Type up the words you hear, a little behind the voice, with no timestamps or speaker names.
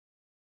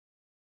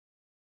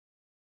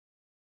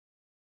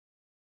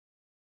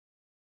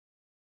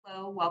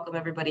Hello, welcome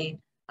everybody.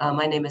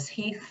 My name is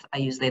Heath. I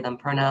use they, them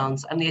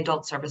pronouns. I'm the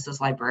Adult Services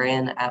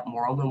Librarian at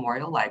Morrill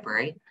Memorial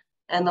Library,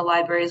 and the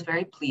library is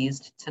very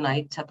pleased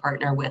tonight to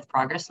partner with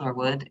Progress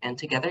Norwood and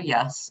Together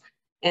Yes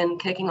in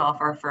kicking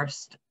off our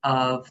first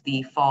of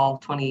the Fall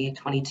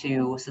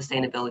 2022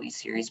 Sustainability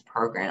Series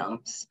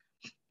programs.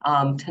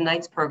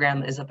 Tonight's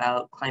program is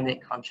about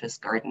climate conscious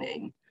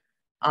gardening.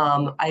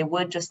 I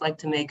would just like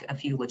to make a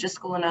few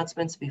logistical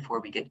announcements before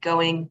we get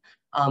going.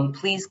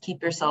 Please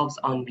keep yourselves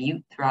on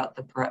mute throughout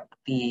the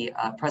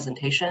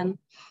presentation.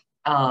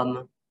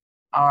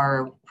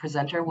 Our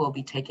presenter will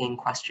be taking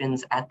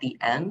questions at the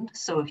end.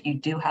 So if you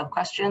do have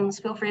questions,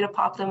 feel free to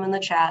pop them in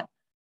the chat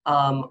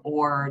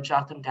or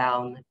jot them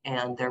down,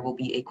 and there will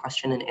be a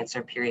question and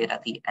answer period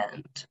at the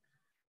end.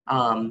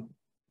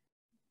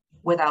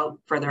 Without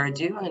further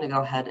ado, I'm going to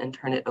go ahead and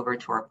turn it over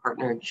to our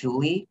partner,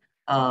 Julie,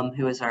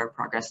 who is our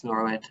Progress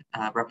Norwood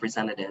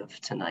representative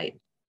tonight.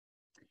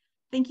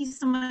 Thank you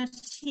so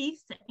much,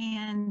 Heath,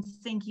 and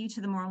thank you to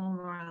the Morrill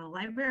Memorial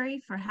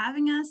Library for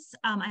having us.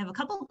 I have a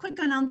couple of quick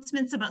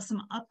announcements about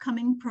some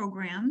upcoming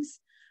programs.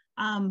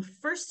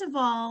 First of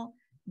all,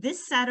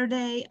 this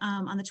Saturday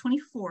on the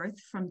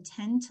 24th from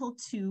 10 till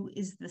 2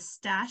 is the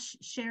Stash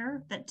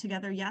Share that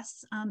Together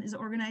Yes is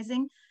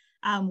organizing,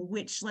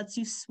 which lets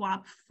you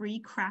swap free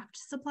craft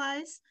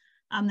supplies.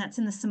 That's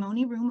in the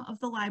Simone room of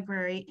the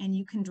library, and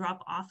you can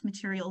drop off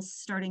materials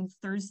starting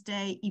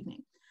Thursday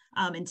evening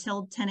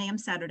until 10 a.m.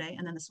 Saturday,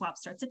 and then the swap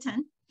starts at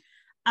 10.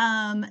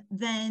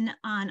 Then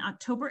on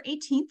October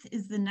 18th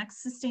is the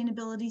next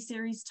Sustainability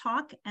Series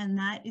talk, and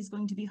that is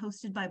going to be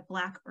hosted by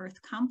Black Earth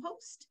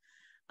Compost.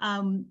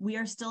 We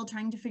are still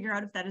trying to figure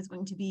out if that is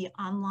going to be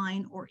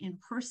online or in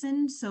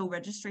person, so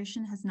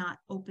registration has not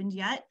opened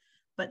yet,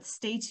 but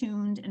stay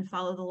tuned and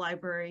follow the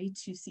library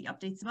to see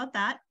updates about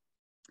that.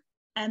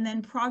 And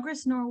then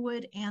Progress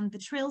Norwood and the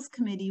Trails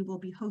Committee will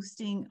be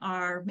hosting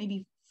our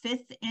maybe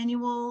 5th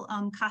annual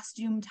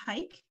costumed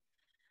hike.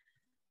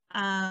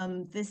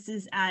 This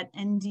is at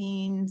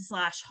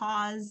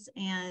Endine/Hawes,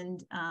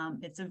 and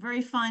it's a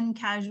very fun,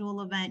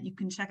 casual event. You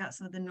can check out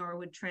some of the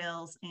Norwood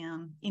trails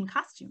in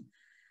costume.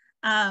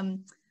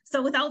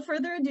 So without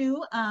further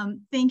ado,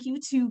 thank you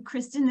to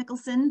Kristen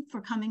Nicholson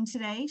for coming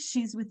today.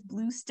 She's with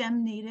Blue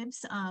Stem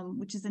Natives,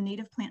 which is a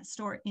native plant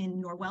store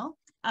in Norwell.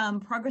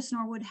 Progress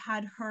Norwood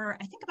had her,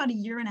 I think about a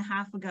year and a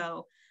half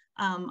ago,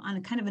 on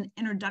a kind of an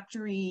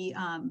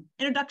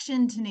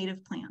introduction to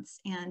native plants.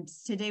 And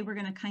today we're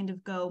going to kind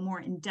of go more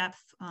in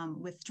depth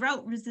with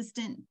drought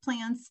resistant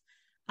plants,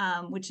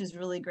 which is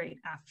really great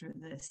after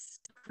this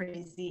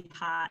crazy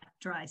hot,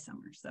 dry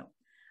summer. So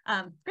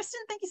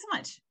Kristen, thank you so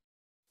much.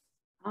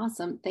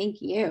 Awesome,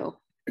 thank you.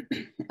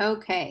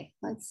 Okay,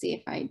 let's see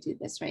if I do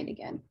this right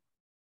again.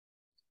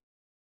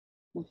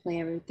 Hopefully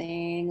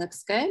everything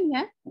looks good,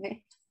 yeah,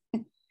 okay.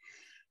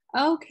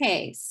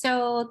 Okay,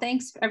 so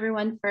thanks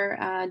everyone for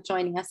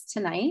joining us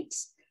tonight.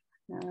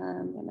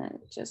 I'm gonna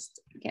just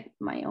get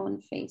my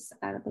own face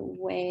out of the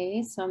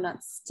way so I'm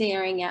not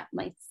staring at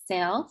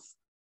myself.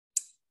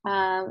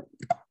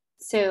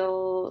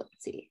 So let's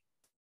see.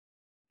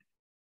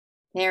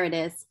 There it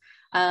is.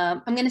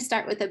 I'm gonna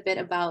start with a bit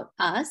about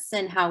us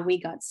and how we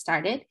got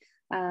started.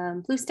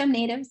 Blue Stem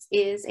Natives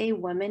is a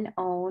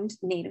women-owned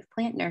native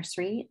plant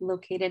nursery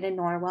located in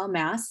Norwell,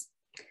 Mass.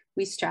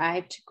 We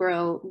strive to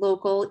grow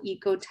local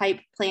eco-type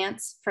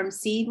plants from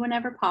seed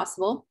whenever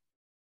possible,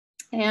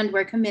 and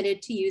we're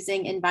committed to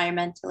using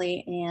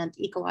environmentally and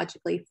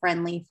ecologically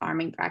friendly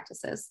farming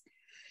practices.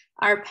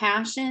 Our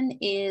passion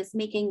is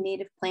making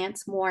native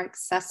plants more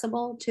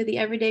accessible to the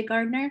everyday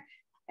gardener,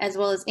 as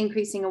well as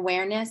increasing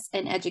awareness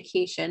and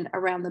education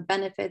around the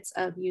benefits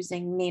of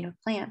using native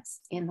plants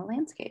in the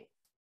landscape.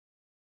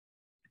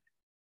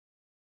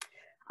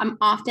 I'm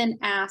often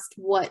asked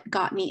what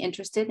got me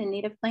interested in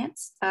native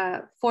plants.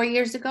 4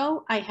 years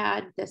ago, I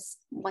had this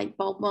light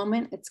bulb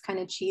moment. It's kind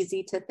of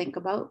cheesy to think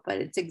about, but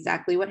it's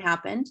exactly what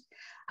happened.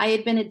 I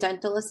had been a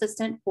dental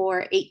assistant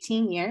for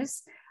 18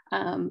 years,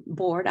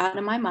 bored out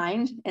of my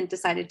mind, and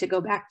decided to go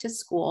back to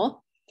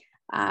school.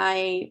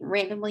 I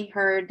randomly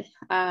heard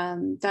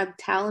Doug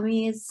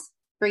Tallamy's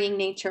Bringing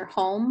Nature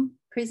Home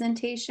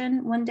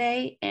presentation one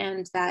day,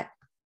 and that,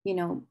 you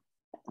know,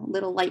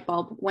 little light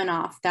bulb went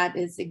off. That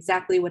is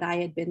exactly what I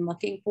had been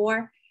looking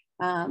for.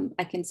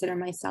 I consider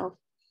myself,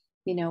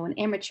 you know, an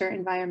amateur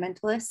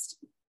environmentalist,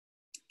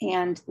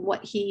 and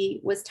what he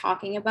was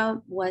talking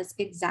about was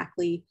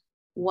exactly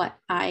what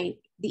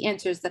the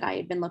answers that I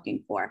had been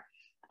looking for.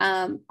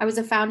 I was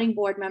a founding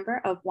board member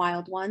of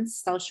Wild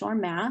Ones, South Shore,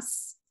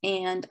 Mass,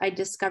 and I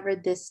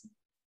discovered this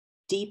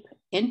deep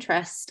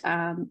interest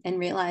and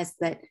realized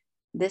that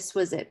this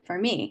was it for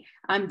me.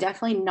 I'm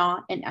definitely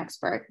not an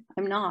expert.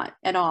 I'm not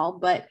at all,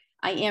 but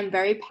I am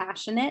very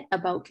passionate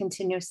about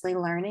continuously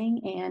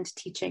learning and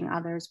teaching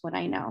others what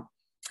I know.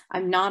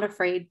 I'm not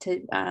afraid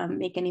to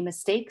make any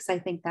mistakes. I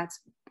think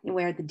that's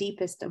where the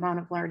deepest amount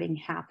of learning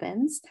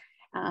happens.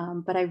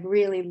 But I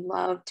really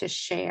love to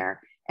share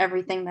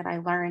everything that I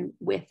learn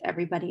with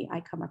everybody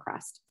I come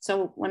across.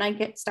 So when I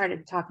get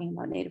started talking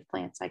about native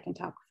plants, I can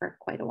talk for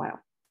quite a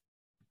while.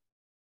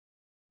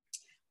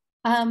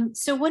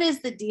 So what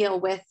is the deal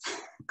with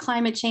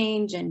climate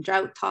change and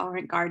drought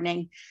tolerant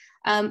gardening?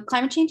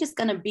 Climate change is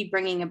going to be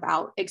bringing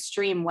about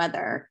extreme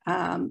weather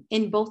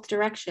in both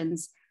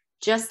directions.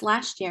 Just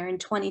last year in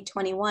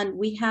 2021,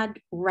 we had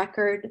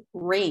record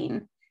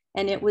rain,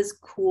 and it was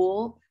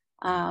cool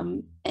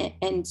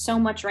and so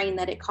much rain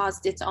that it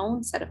caused its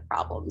own set of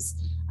problems.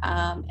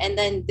 And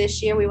then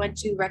this year we went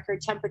to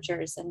record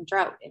temperatures and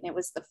drought, and it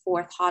was the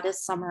 4th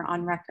hottest summer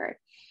on record.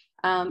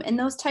 And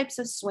those types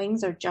of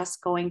swings are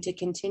just going to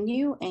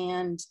continue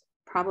and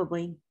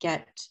probably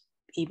get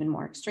even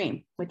more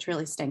extreme, which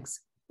really stinks.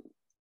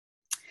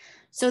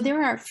 So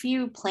there are a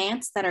few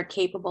plants that are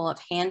capable of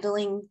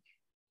handling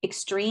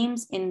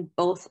extremes in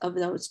both of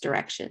those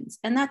directions.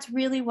 And that's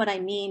really what I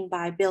mean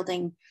by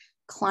building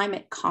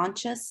climate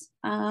conscious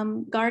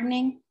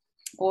gardening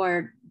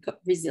or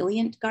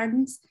resilient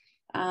gardens.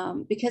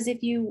 Because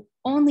if you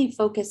only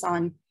focus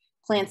on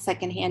plants that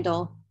can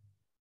handle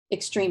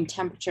extreme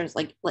temperatures,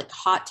 like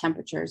hot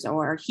temperatures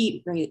or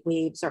heat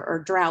waves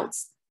or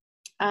droughts,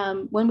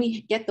 when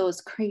we get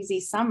those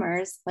crazy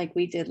summers like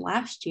we did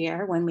last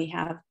year, when we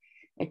have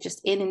it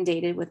just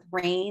inundated with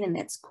rain and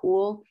it's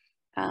cool,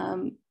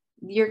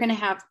 you're going to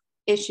have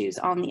issues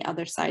on the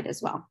other side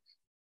as well.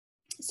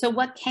 So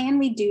what can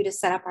we do to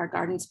set up our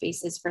garden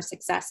spaces for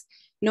success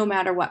no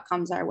matter what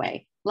comes our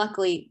way?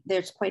 Luckily,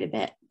 there's quite a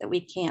bit that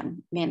we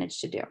can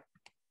manage to do.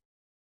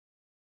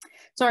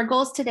 So our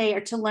goals today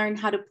are to learn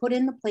how to put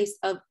in the place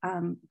of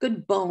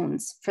good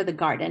bones for the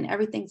garden.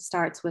 Everything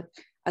starts with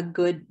a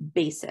good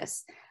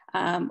basis.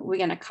 We're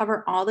going to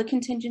cover all the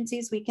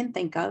contingencies we can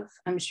think of.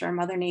 I'm sure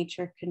Mother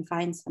Nature can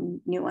find some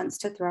new ones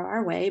to throw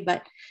our way,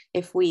 but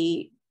if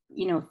we,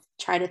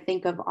 try to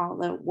think of all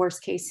the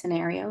worst case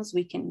scenarios,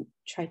 we can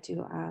try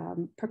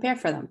to prepare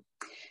for them.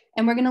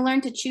 And we're going to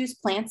learn to choose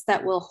plants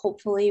that will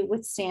hopefully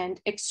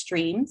withstand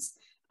extremes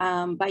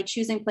by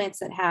choosing plants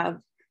that have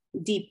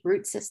deep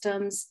root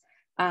systems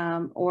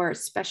or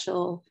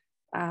special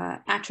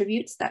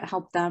attributes that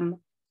help them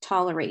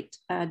tolerate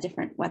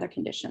different weather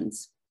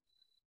conditions.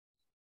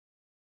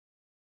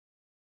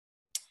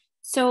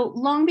 So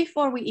long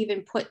before we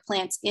even put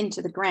plants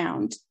into the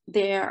ground,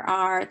 there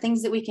are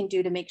things that we can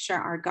do to make sure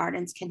our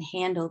gardens can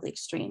handle the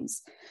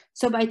extremes.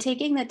 So by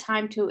taking the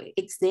time to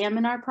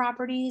examine our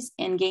properties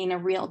and gain a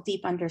real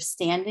deep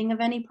understanding of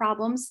any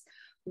problems,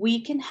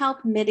 we can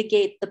help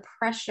mitigate the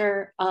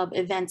pressure of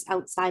events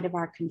outside of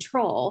our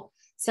control,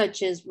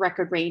 such as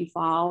record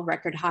rainfall,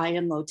 record high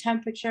and low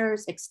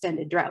temperatures,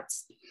 extended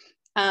droughts.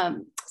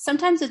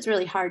 Sometimes it's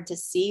really hard to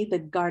see the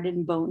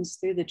garden bones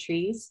through the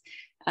trees,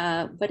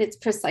 but it's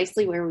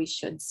precisely where we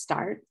should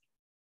start.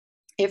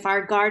 If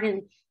our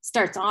garden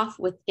starts off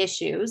with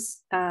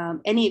issues,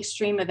 any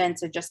extreme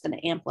events are just going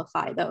to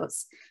amplify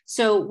those.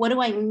 So what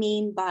do I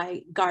mean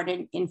by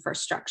garden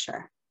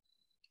infrastructure?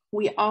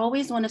 We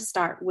always want to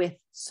start with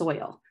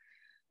soil.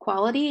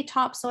 Quality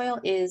topsoil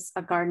is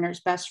a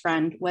gardener's best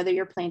friend, whether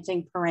you're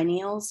planting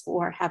perennials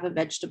or have a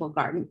vegetable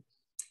garden.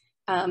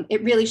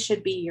 It really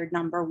should be your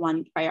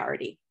 #1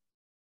 priority.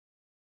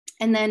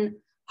 And then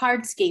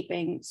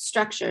hardscaping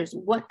structures.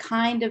 What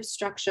kind of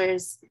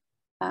structures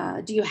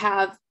do you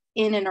have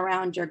in and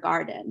around your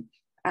garden?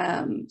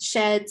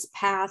 Sheds,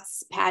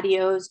 paths,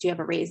 patios? Do you have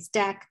a raised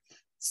deck,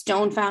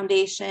 stone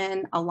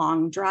foundation, a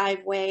long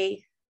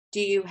driveway? Do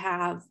you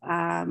have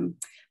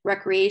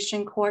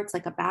recreation courts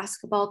like a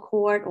basketball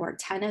court or a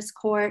tennis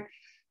court?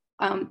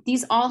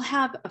 These all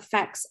have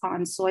effects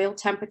on soil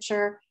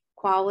temperature,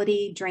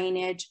 quality,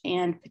 drainage,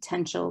 and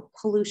potential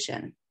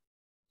pollution.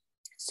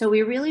 So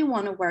we really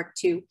want to work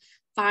to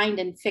find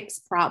and fix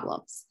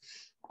problems.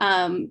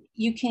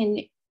 You can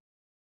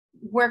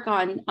work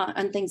on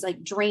things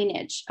like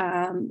drainage,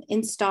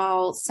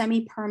 install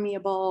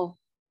semi-permeable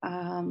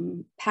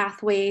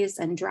pathways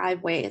and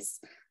driveways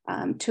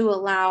to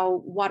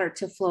allow water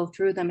to flow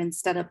through them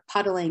instead of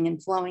puddling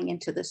and flowing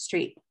into the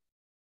street.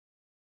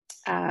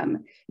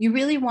 You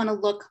really want to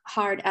look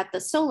hard at the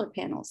solar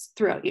panels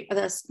throughout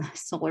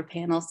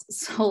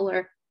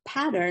solar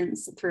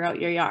patterns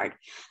throughout your yard.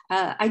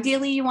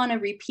 Ideally, you want to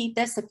repeat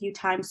this a few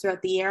times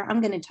throughout the year.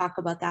 I'm going to talk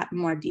about that in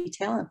more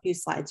detail in a few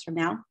slides from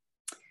now.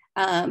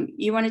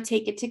 You want to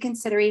take into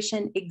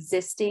consideration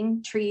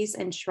existing trees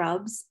and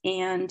shrubs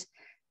and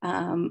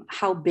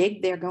how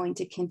big they're going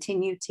to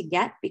continue to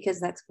get, because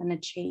that's going to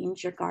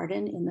change your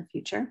garden in the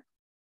future.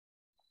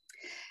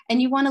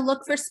 And you want to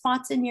look for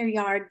spots in your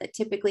yard that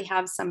typically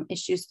have some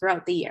issues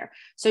throughout the year.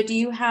 So do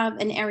you have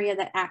an area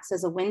that acts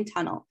as a wind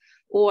tunnel?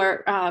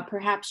 Or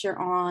perhaps you're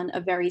on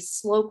a very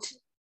sloped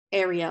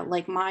area,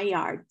 like my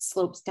yard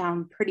slopes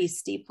down pretty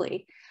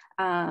steeply.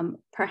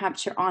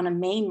 Perhaps you're on a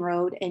main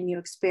road and you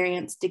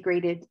experience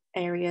degraded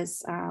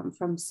areas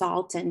from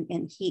salt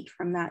and heat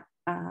from that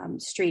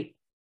street.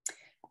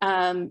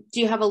 Do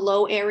you have a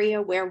low area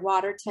where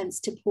water tends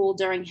to pool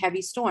during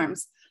heavy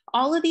storms?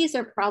 All of these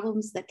are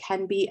problems that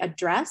can be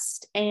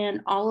addressed,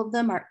 and all of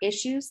them are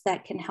issues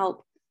that can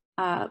help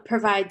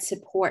provide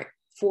support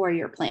for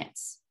your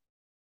plants.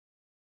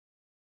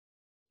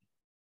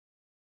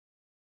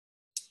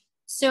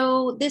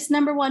 So this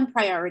 #1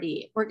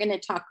 priority, we're going to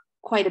talk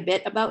quite a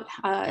bit about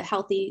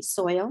healthy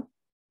soil.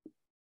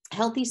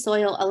 Healthy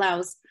soil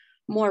allows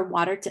more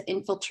water to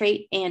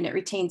infiltrate and it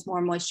retains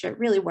more moisture. It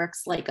really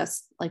works like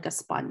a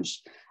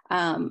sponge.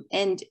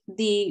 And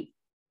the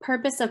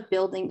purpose of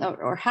building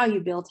or how you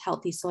build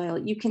healthy soil,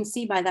 you can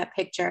see by that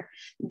picture,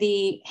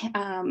 the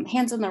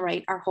hands on the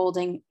right are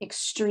holding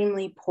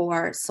extremely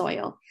poor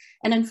soil.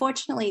 And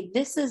unfortunately,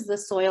 this is the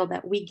soil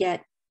that we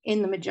get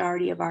in the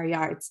majority of our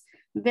yards.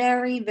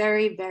 Very,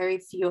 very, very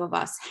few of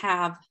us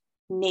have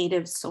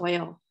native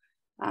soil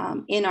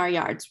in our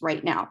yards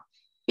right now,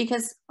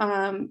 because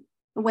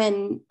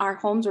when our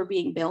homes were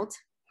being built,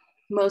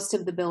 most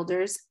of the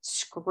builders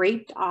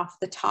scraped off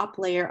the top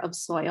layer of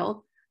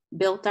soil,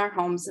 built our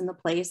homes in the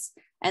place,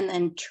 and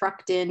then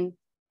trucked in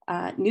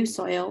new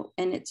soil,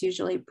 and it's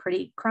usually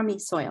pretty crummy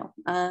soil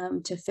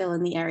to fill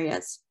in the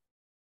areas.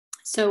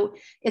 So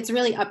it's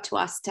really up to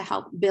us to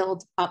help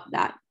build up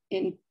that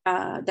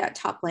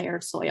top layer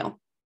of soil.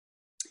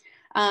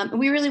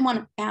 We really want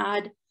to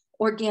add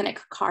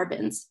organic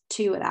carbons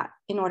to that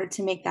in order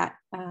to make that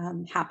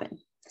happen.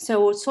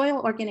 So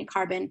soil organic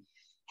carbon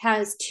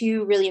has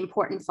two really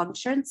important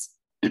functions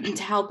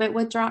to help it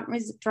with drought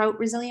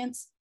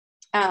resilience.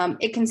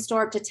 It can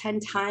store up to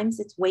 10 times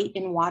its weight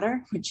in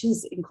water, which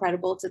is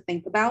incredible to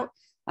think about.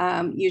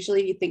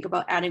 Usually you think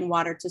about adding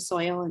water to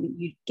soil and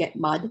you get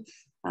mud,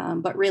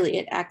 but really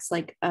it acts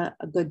like a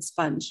good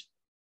sponge.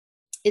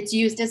 It's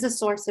used as a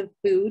source of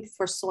food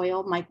for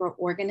soil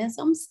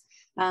microorganisms.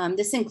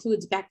 This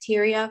includes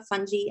bacteria,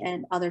 fungi,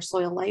 and other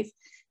soil life.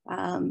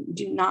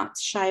 Do not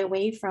shy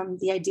away from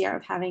the idea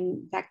of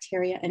having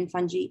bacteria and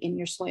fungi in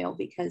your soil,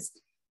 because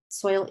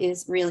soil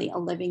is really a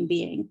living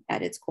being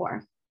at its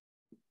core.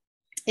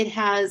 It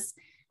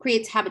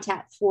creates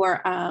habitat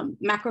for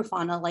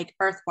macrofauna like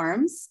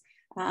earthworms,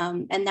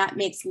 and that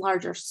makes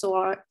larger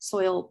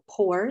soil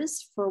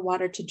pores for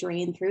water to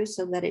drain through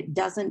so that it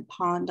doesn't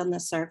pond on the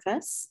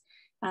surface.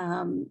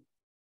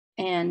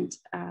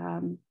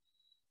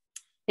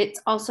 It's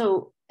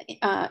also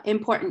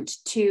important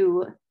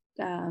to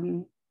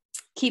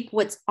keep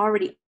what's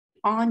already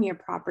on your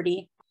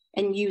property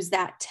and use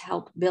that to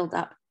help build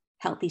up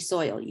healthy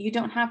soil. You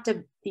don't have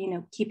to,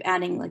 keep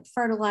adding like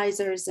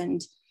fertilizers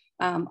and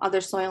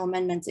other soil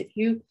amendments. If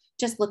you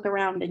just look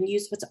around and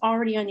use what's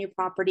already on your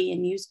property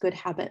and use good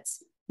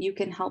habits, you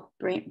can help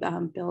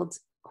build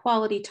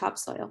quality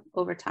topsoil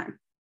over time.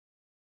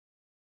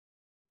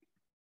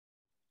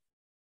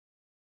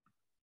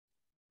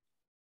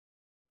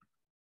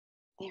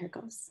 There it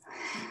goes.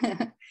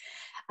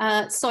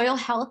 Soil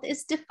health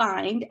is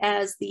defined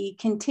as the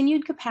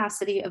continued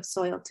capacity of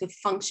soil to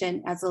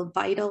function as a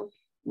vital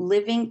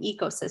living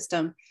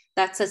ecosystem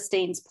that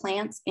sustains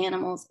plants,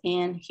 animals,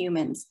 and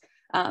humans.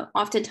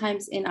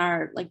 Oftentimes in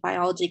our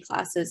biology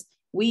classes,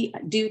 we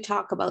do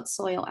talk about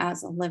soil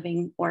as a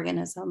living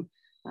organism.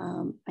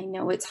 I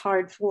know it's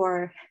hard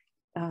for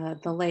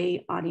the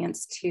lay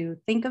audience to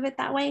think of it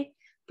that way,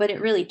 but it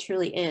really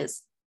truly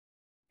is.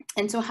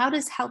 And so how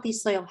does healthy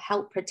soil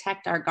help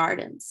protect our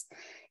gardens?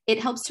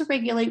 It helps to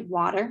regulate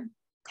water.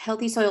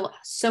 Healthy soil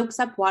soaks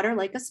up water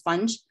like a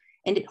sponge,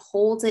 and it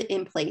holds it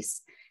in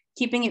place,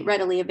 keeping it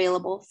readily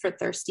available for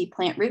thirsty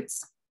plant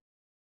roots.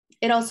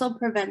 It also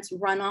prevents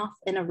runoff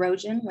and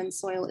erosion. When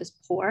soil is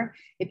poor,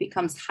 it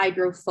becomes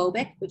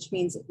hydrophobic, which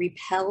means it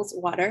repels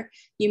water.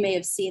 You may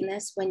have seen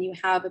this when you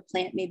have a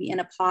plant maybe in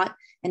a pot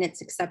and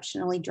it's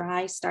exceptionally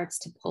dry, starts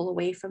to pull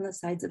away from the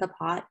sides of the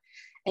pot,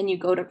 and you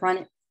go to run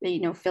it,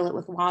 fill it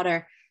with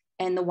water,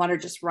 and the water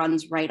just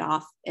runs right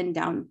off and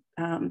down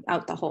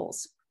out the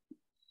holes.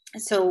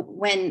 So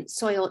when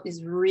soil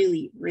is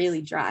really,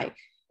 really dry,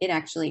 it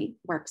actually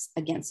works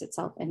against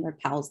itself and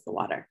repels the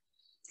water.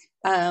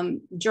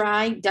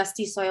 Dry,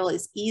 dusty soil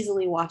is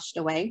easily washed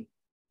away,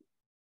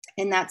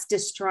 and that's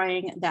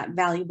destroying that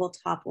valuable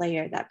top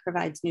layer that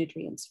provides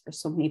nutrients for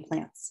so many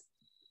plants.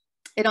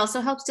 It also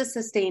helps to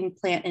sustain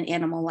plant and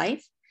animal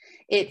life.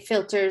 It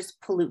filters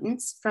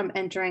pollutants from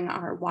entering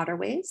our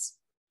waterways.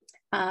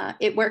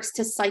 It works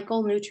to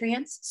cycle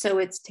nutrients. So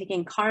it's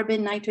taking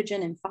carbon,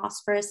 nitrogen, and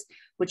phosphorus,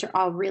 which are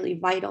all really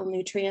vital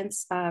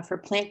nutrients for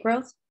plant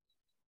growth.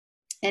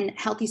 And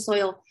healthy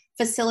soil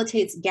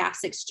facilitates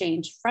gas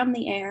exchange from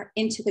the air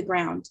into the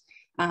ground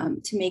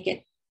to make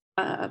it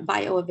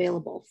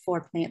bioavailable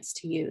for plants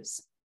to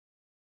use.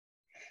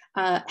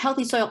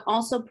 Healthy soil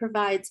also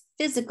provides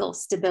physical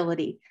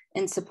stability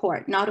and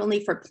support, not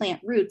only for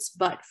plant roots,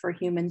 but for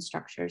human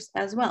structures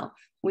as well.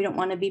 We don't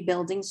want to be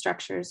building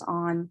structures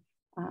on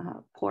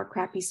poor,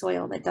 crappy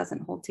soil that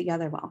doesn't hold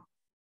together well.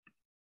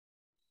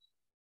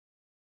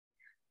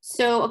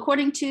 So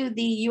according to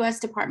the US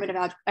Department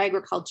of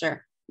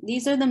Agriculture,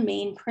 these are the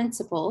main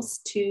principles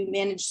to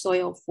manage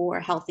soil for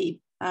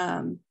healthy,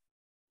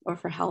 or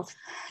for health.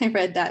 I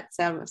read that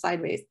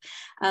sideways.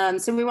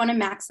 So we want to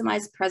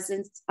maximize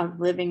presence of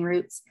living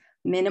roots,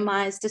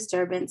 minimize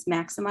disturbance,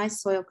 maximize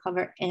soil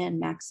cover,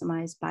 and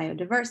maximize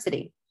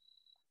biodiversity.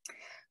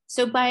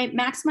 So by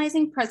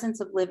maximizing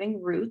presence of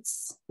living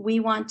roots, we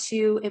want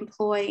to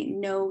employ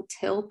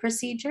no-till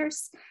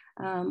procedures.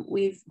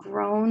 We've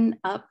grown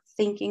up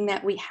thinking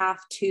that we have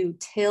to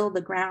till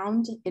the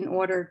ground in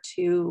order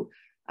to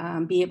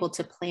be able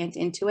to plant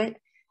into it.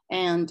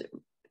 And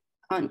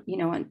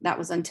and that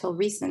was until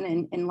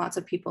recent, and lots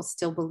of people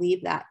still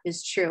believe that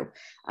is true.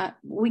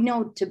 We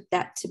know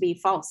that to be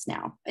false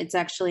now. It's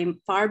actually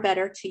far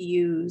better to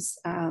use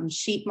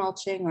sheet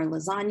mulching or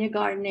lasagna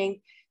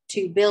gardening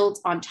to build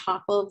on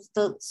top of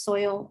the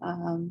soil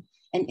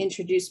and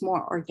introduce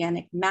more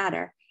organic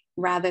matter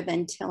rather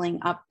than tilling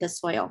up the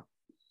soil.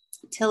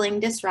 Tilling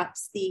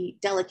disrupts the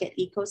delicate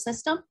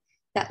ecosystem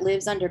that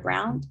lives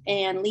underground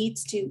and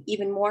leads to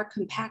even more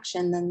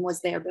compaction than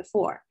was there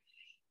before.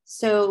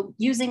 So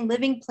using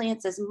living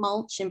plants as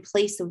mulch in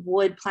place of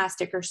wood,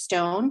 plastic, or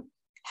stone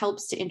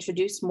helps to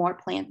introduce more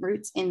plant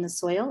roots in the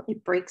soil.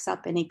 It breaks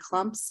up any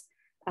clumps.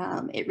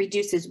 It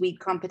reduces weed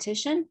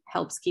competition,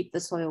 helps keep the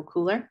soil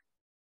cooler.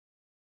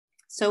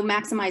 So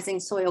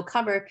maximizing soil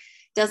cover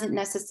doesn't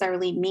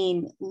necessarily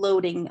mean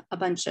loading a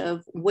bunch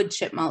of wood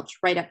chip mulch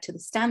right up to the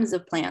stems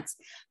of plants,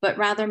 but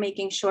rather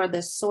making sure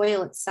the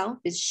soil itself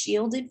is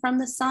shielded from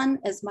the sun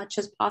as much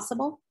as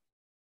possible.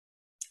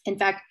 In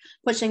fact,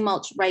 pushing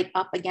mulch right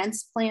up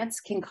against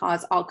plants can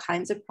cause all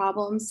kinds of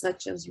problems,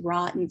 such as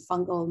rot and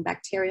fungal and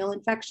bacterial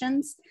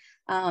infections.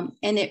 And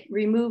it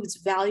removes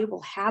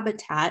valuable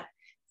habitat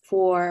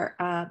for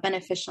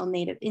beneficial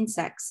native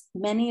insects,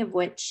 many of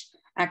which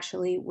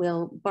actually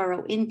will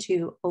burrow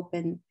into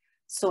open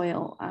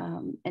soil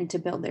and to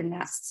build their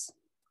nests.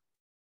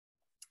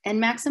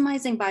 And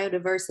maximizing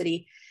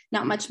biodiversity,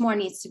 not much more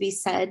needs to be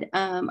said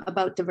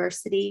about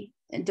diversity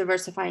and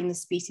diversifying the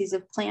species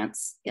of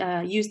plants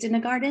used in a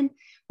garden.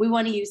 We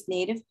want to use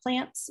native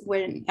plants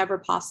whenever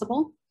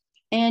possible.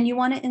 And you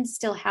want to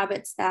instill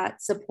habits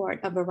that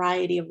support a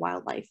variety of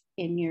wildlife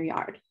in your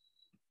yard.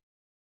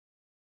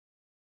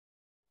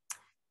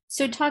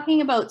 So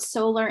talking about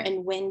solar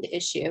and wind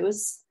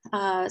issues,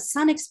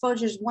 sun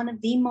exposure is one of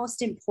the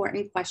most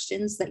important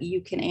questions that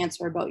you can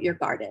answer about your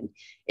garden.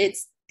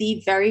 It's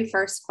the very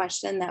first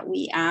question that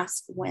we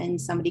ask when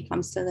somebody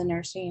comes to the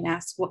nursery and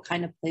asks what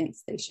kind of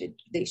plants they should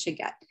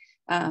get.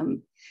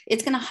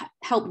 It's going to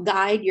help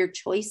guide your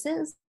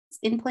choices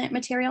in plant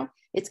material.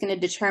 It's going to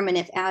determine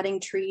if adding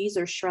trees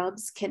or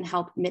shrubs can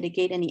help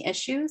mitigate any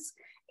issues,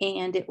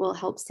 and it will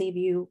help save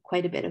you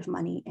quite a bit of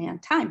money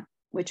and time,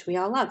 which we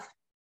all love.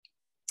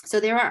 So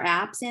there are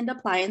apps and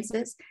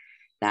appliances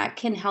that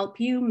can help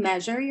you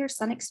measure your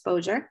sun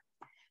exposure,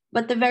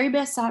 but the very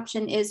best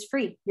option is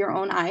free, your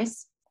own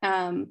eyes.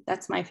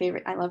 That's my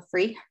favorite. I love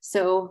free.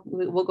 So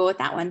we'll go with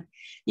that one.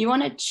 You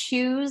want to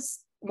choose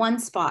one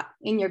spot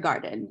in your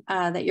garden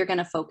that you're going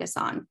to focus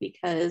on,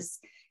 because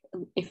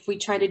if we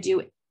try to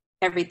do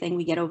everything,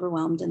 we get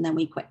overwhelmed and then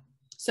we quit.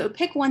 So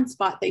pick one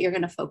spot that you're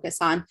going to focus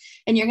on,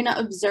 and you're going to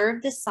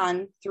observe the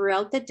sun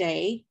throughout the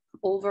day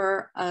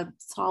over a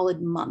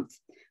solid month.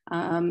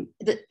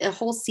 The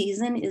whole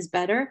season is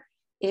better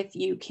if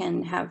you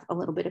can have a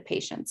little bit of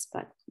patience,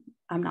 but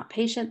I'm not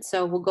patient,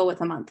 so we'll go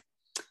with a month.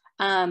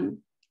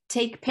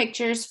 Take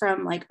pictures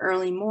from like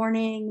early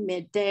morning,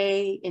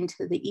 midday,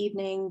 into the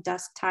evening,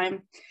 dusk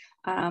time.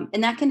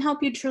 And that can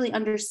help you truly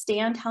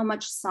understand how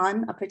much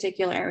sun a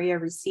particular area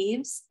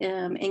receives,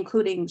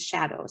 including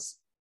shadows.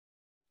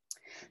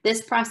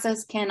 This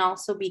process can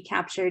also be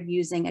captured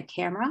using a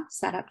camera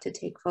set up to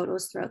take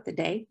photos throughout the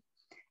day.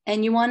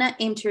 And you want to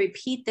aim to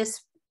repeat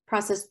this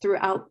process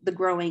throughout the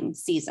growing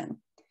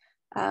season.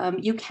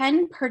 You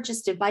can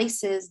purchase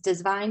devices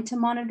designed to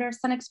monitor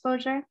sun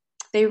exposure.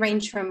 They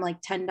range from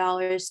like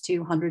 $10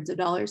 to hundreds of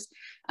dollars.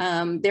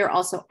 There are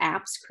also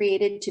apps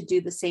created to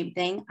do the same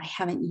thing. I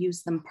haven't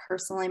used them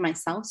personally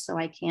myself, so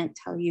I can't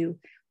tell you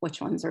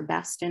which ones are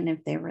best and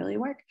if they really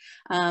work.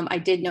 I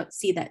did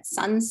see that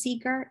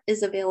Sunseeker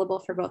is available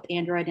for both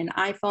Android and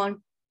iPhone.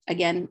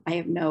 Again, I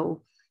have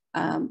no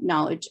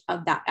knowledge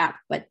of that app,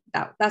 but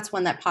that's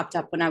one that popped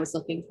up when I was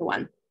looking for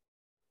one.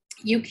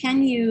 You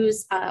can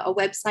use a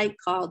website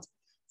called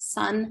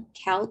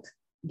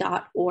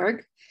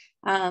suncalc.org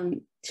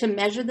to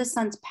measure the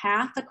sun's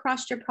path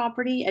across your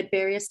property at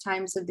various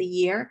times of the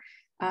year,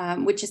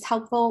 which is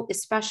helpful,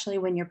 especially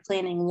when you're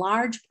planning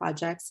large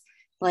projects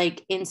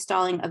like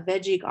installing a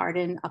veggie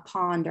garden, a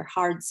pond, or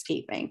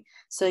hardscaping.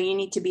 So you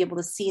need to be able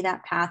to see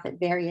that path at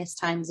various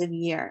times of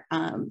year.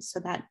 So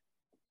that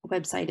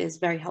website is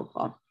very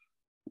helpful.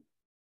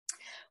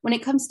 When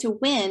it comes to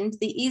wind,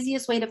 the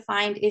easiest way to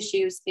find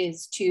issues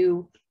is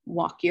to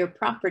walk your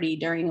property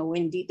during a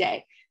windy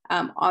day.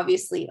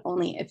 Obviously,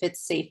 only if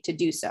it's safe to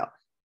do so.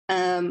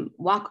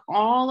 Walk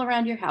all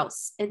around your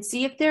house and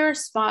see if there are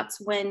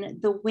spots when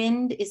the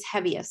wind is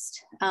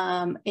heaviest,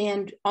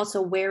 and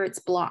also where it's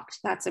blocked.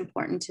 That's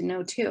important to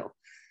know too.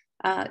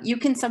 You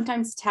can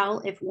sometimes tell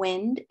if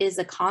wind is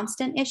a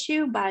constant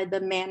issue by the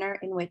manner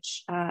in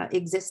which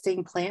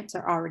existing plants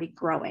are already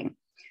growing.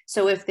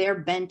 So if they're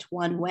bent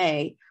one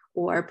way,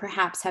 or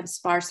perhaps have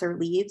sparser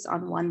leaves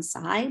on one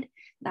side,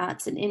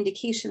 that's an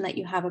indication that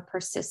you have a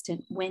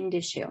persistent wind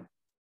issue.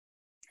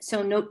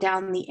 So note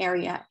down the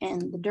area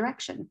and the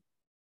direction.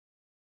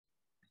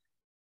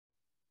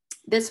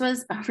 This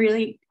was a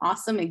really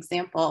awesome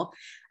example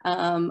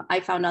I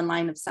found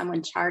online of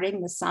someone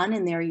charting the sun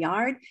in their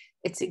yard.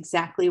 It's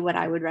exactly what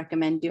I would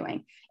recommend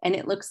doing. And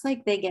it looks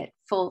like they get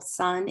full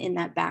sun in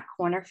that back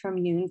corner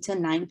from noon to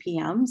 9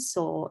 p.m.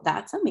 So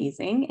that's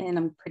amazing. And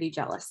I'm pretty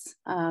jealous.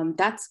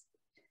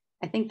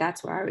 I think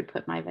that's where I would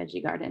put my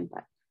veggie garden,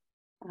 but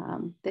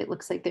it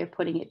looks like they're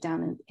putting it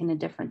down in a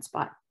different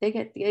spot.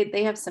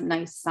 They have some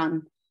nice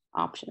sun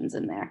options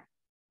in there.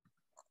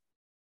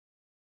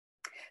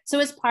 So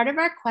as part of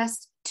our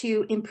quest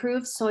to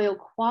improve soil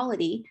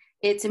quality,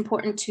 it's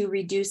important to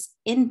reduce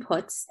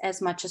inputs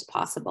as much as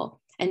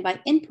possible. And by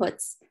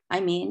inputs, I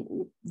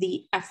mean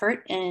the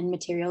effort and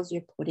materials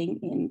you're putting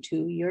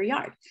into your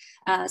yard.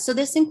 So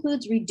this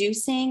includes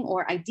reducing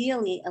or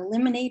ideally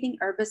eliminating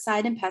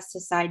herbicide and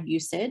pesticide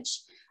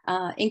usage,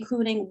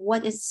 including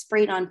what is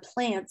sprayed on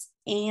plants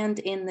and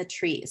in the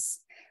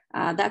trees.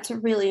 That's a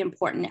really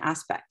important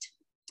aspect.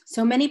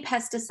 So many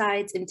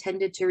pesticides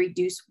intended to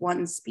reduce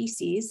one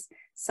species,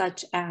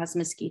 such as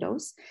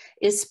mosquitoes,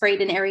 is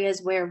sprayed in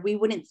areas where we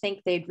wouldn't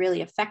think they'd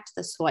really affect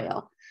the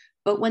soil.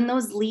 But when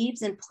those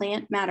leaves and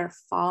plant matter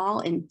fall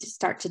and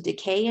start to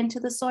decay into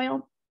the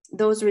soil,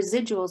 those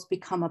residuals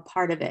become a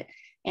part of it,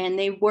 and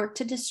they work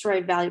to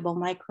destroy valuable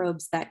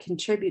microbes that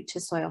contribute to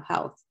soil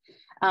health.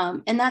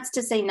 And that's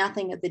to say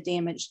nothing of the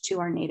damage to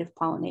our native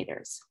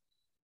pollinators.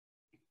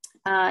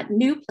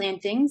 New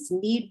plantings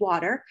need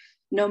water,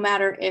 no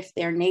matter if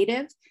they're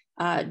native,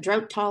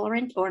 drought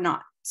tolerant or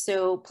not.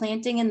 So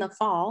planting in the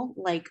fall,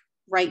 like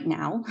right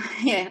now,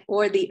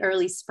 or the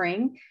early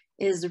spring,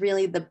 is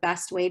really the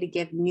best way to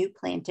give new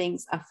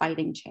plantings a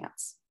fighting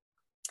chance.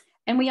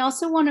 And we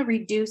also want to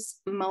reduce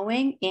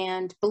mowing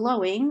and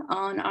blowing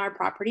on our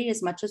property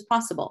as much as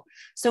possible.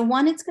 So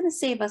one, it's going to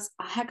save us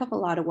a heck of a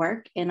lot of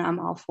work, and I'm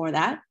all for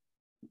that.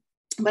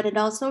 But it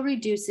also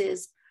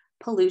reduces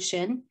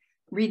pollution,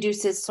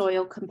 reduces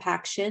soil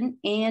compaction,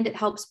 and it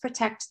helps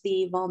protect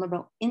the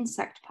vulnerable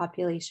insect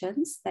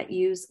populations that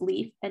use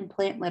leaf and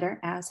plant litter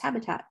as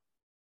habitat.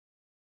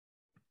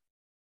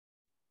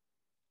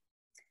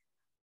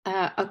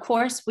 Of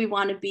course, we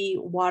want to be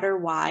water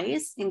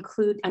wise,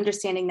 include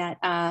understanding that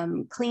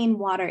clean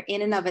water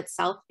in and of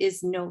itself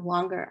is no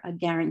longer a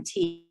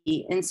guarantee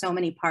in so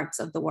many parts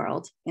of the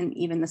world, and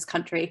even this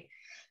country.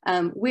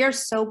 We are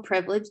so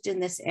privileged in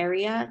this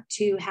area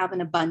to have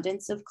an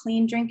abundance of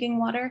clean drinking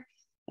water,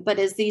 but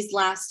as these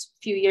last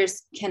few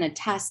years can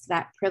attest,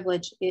 that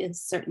privilege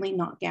is certainly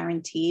not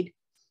guaranteed.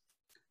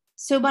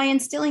 So by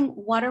instilling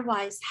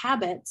water-wise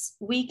habits,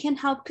 we can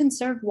help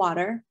conserve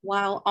water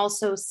while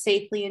also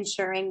safely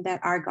ensuring that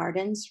our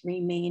gardens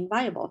remain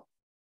viable.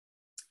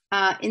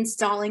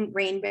 Installing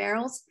rain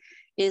barrels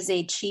is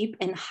a cheap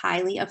and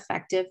highly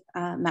effective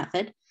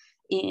method.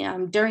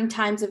 During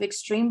times of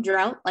extreme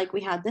drought, like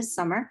we had this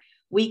summer,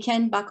 we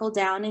can buckle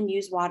down and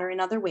use water in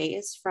other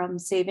ways, from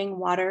saving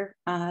water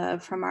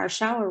from our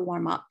shower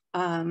warm-up,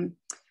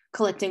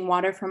 collecting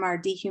water from our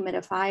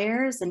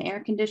dehumidifiers and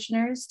air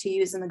conditioners to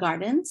use in the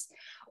gardens.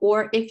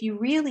 Or if you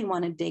really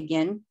want to dig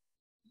in,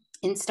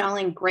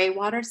 installing gray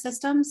water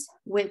systems,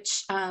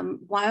 which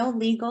while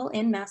legal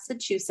in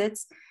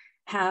Massachusetts,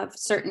 have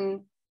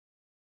certain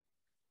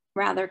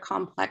rather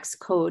complex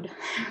code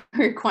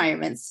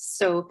requirements.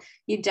 So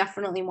you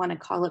definitely want to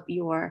call up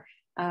your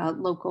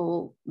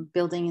local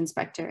building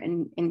inspector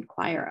and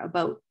inquire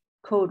about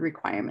code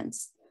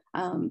requirements.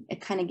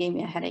 It kind of gave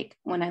me a headache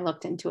when I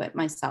looked into it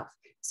myself.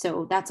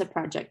 So that's a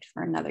project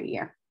for another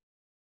year.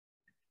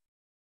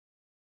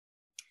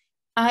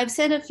 I've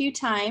said a few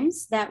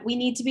times that we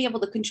need to be able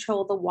to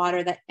control the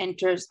water that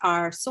enters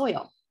our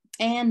soil,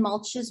 and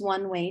mulch is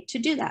one way to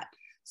do that.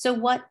 So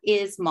what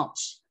is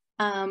mulch?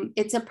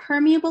 It's a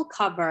permeable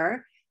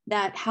cover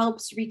that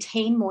helps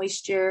retain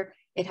moisture.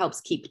 It helps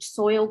keep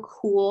soil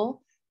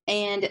cool,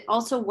 and it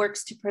also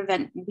works to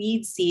prevent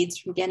weed seeds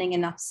from getting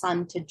enough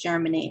sun to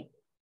germinate.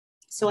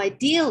 So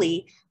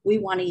ideally, we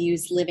want to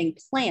use living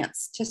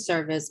plants to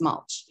serve as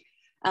mulch.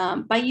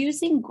 By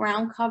using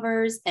ground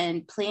covers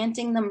and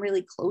planting them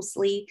really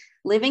closely,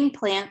 living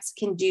plants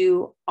can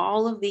do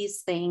all of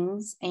these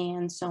things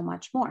and so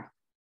much more.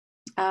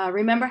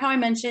 Remember how I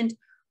mentioned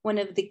one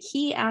of the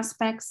key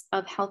aspects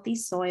of healthy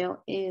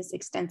soil is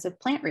extensive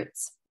plant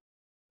roots.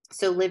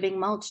 So living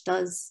mulch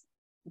does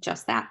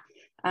just that.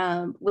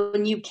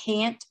 When you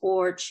can't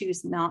or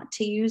choose not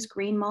to use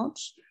green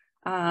mulch,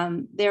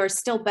 there are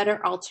still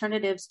better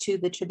alternatives to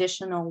the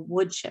traditional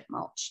wood chip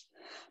mulch.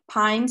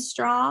 Pine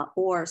straw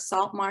or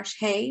salt marsh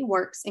hay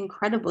works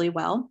incredibly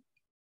well.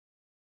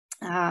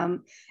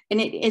 And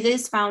it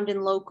is found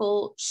in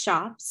local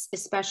shops,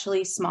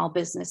 especially small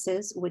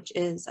businesses, which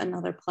is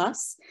another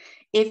plus.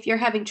 If you're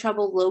having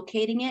trouble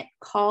locating it,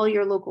 call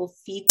your local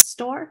feed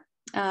store.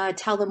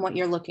 Tell them what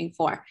you're looking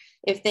for.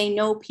 If they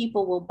know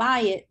people will buy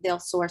it, they'll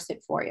source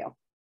it for you.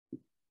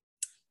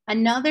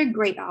 Another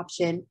great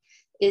option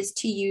is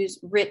to use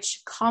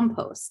rich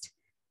compost.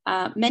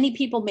 Many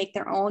people make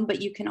their own,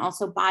 but you can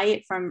also buy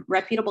it from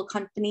reputable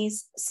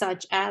companies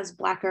such as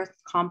Black Earth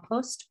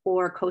Compost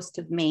or Coast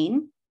of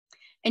Maine.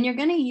 And you're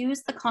going to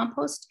use the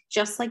compost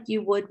just like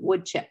you would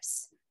wood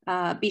chips.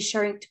 Be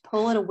sure to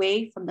pull it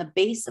away from the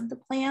base of the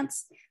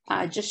plants,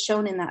 just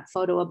shown in that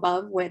photo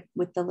above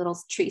with the little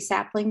tree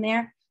sapling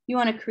there. You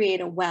want to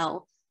create a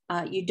well.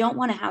 You don't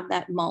want to have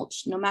that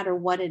mulch, no matter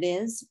what it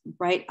is,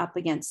 right up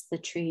against the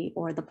tree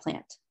or the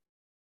plant.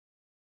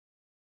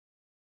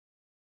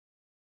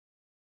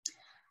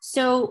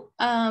 So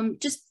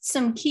just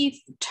some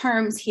key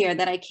terms here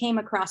that I came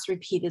across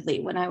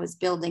repeatedly when I was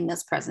building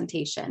this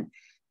presentation.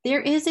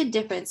 There is a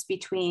difference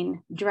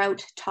between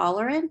drought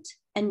tolerant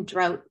and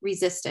drought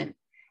resistant,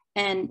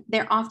 and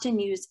they're often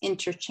used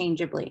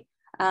interchangeably,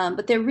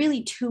 but they're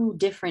really two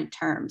different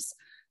terms.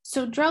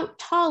 So drought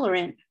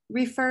tolerant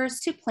refers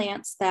to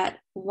plants that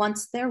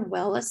once they're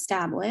well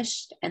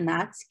established, and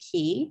that's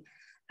key,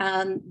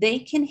 they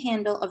can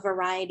handle a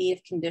variety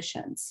of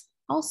conditions,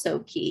 also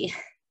key.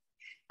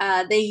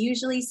 They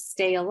usually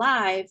stay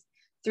alive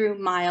through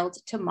mild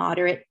to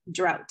moderate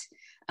drought.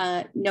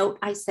 Note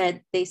I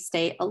said they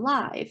stay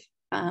alive.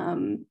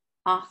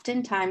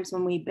 Oftentimes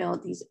when we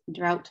build these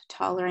drought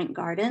tolerant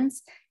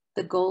gardens,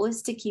 the goal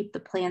is to keep the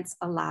plants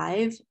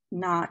alive,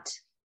 not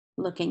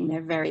looking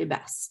their very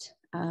best.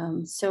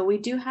 So we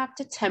do have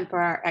to temper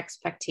our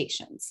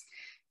expectations.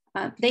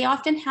 They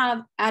often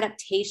have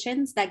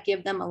adaptations that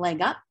give them a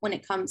leg up when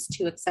it comes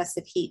to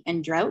excessive heat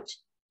and drought.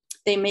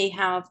 They may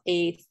have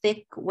a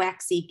thick,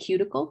 waxy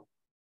cuticle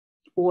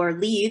or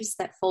leaves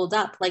that fold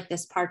up like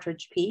this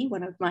partridge pea,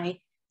 one of my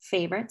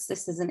favorites.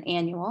 This is an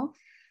annual.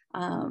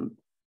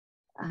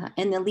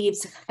 And the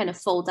leaves kind of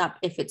fold up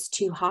if it's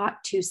too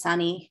hot, too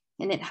sunny,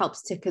 and it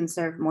helps to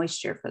conserve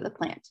moisture for the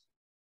plant.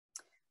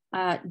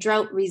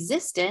 Drought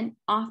resistant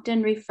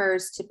often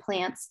refers to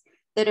plants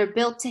that are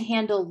built to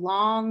handle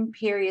long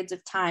periods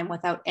of time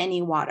without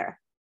any water.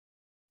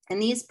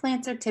 And these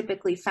plants are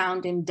typically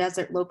found in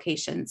desert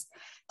locations.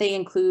 They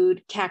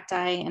include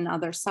cacti and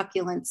other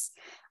succulents.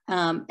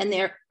 And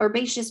their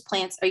herbaceous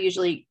plants are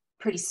usually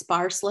pretty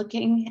sparse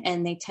looking,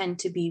 and they tend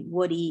to be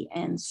woody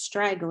and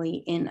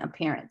straggly in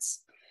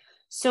appearance.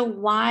 So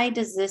why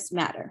does this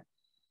matter?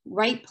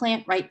 Right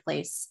plant, right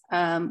place.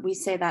 We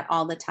say that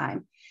all the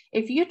time.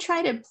 If you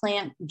try to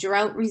plant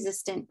drought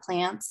resistant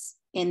plants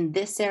in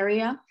this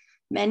area,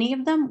 many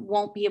of them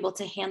won't be able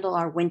to handle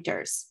our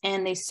winters,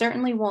 and they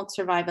certainly won't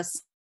survive a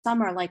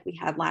summer like we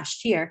had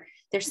last year.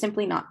 They're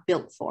simply not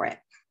built for it.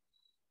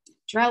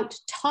 Drought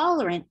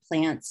tolerant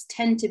plants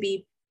tend to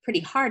be pretty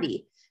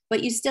hardy,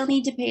 but you still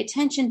need to pay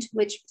attention to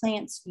which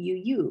plants you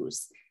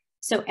use.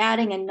 So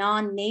adding a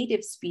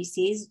non-native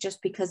species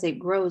just because it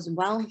grows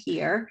well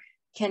here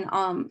can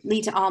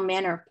lead to all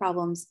manner of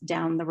problems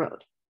down the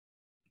road.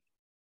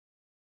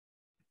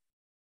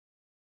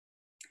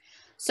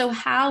 So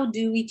how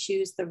do we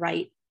choose the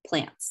right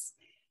plants?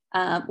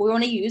 We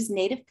want to use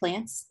native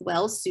plants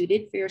well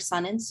suited for your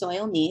sun and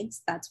soil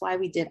needs. That's why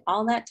we did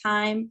all that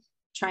time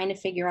trying to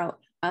figure out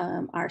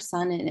our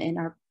sun and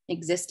our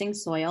existing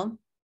soil.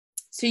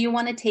 So you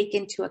want to take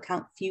into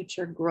account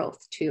future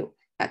growth too.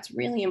 That's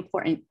really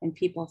important, and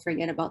people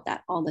forget about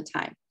that all the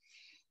time.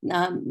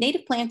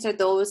 Native plants are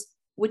those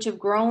which have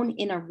grown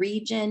in a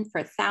region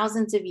for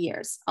thousands of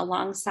years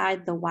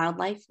alongside the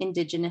wildlife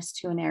indigenous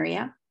to an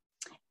area.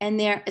 And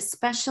they're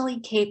especially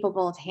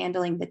capable of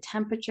handling the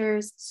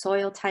temperatures,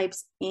 soil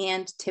types,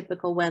 and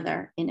typical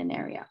weather in an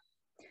area.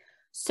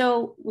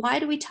 So why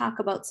do we talk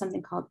about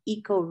something called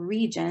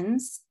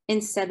ecoregions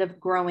instead of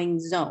growing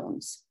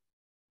zones?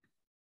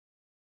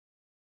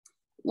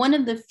 One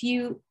of the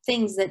few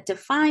things that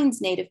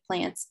defines native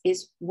plants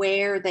is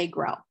where they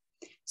grow.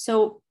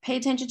 So pay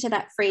attention to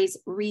that phrase,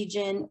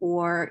 region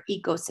or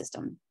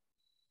ecosystem.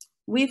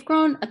 We've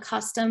grown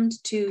accustomed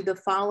to the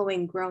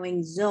following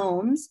growing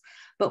zones,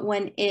 but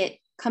when it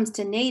comes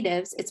to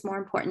natives, it's more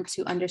important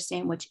to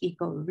understand which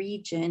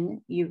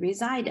ecoregion you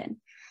reside in.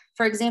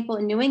 For example,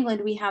 in New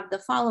England, we have the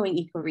following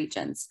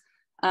ecoregions: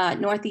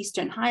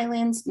 Northeastern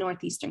Highlands,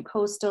 Northeastern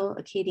Coastal,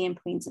 Acadian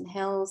Plains and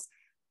Hills,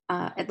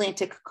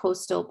 Atlantic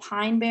Coastal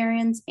Pine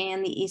Barrens,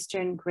 and the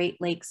Eastern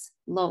Great Lakes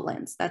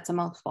Lowlands. That's a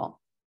mouthful.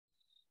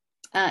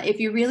 If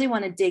you really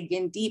want to dig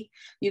in deep,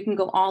 you can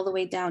go all the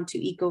way down to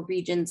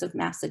ecoregions of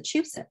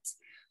Massachusetts,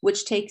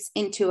 which takes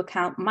into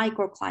account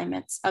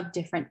microclimates of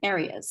different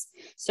areas.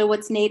 So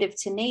what's native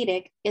to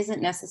Natick isn't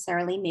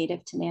necessarily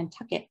native to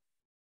Nantucket.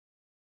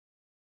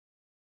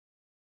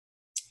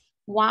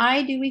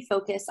 Why do we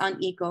focus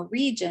on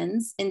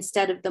ecoregions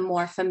instead of the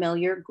more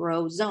familiar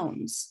grow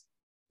zones?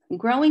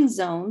 Growing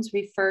zones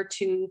refer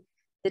to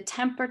the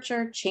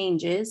temperature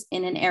changes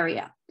in an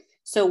area.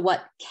 So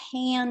what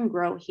can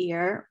grow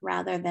here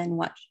rather than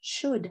what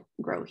should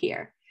grow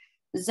here.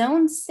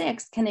 Zone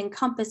 6 can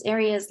encompass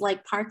areas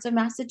like parts of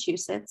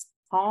Massachusetts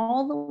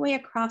all the way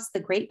across the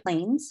Great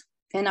Plains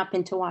and up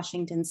into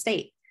Washington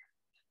state.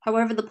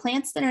 However, the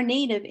plants that are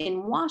native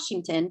in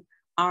Washington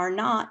are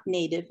not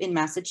native in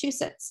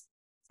Massachusetts.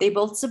 They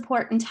both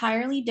support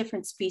entirely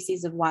different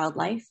species of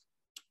wildlife,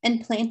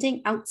 and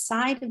planting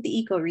outside of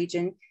the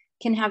ecoregion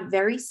can have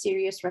very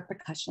serious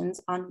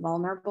repercussions on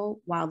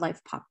vulnerable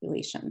wildlife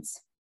populations.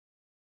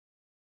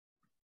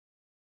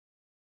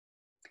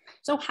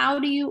 So how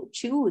do you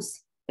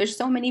choose? There's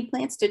so many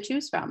plants to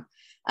choose from.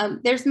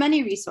 There's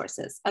many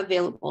resources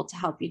available to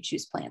help you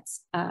choose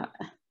plants.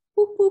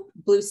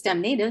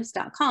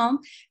 Bluestemnatives.com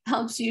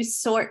helps you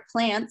sort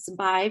plants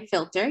by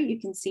filter. You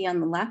can see on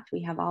the left,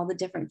 we have all the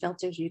different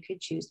filters you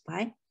could choose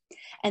by.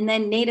 And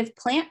then Native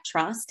Plant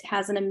Trust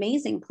has an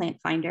amazing plant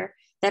finder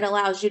that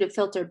allows you to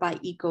filter by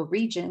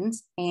ecoregions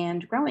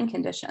and growing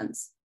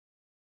conditions.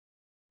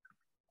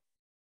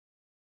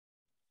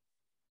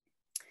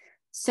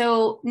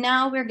 So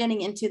now we're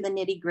getting into the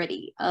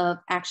nitty-gritty of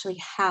actually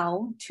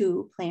how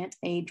to plant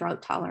a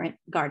drought-tolerant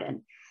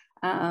garden.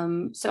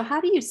 So how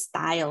do you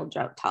style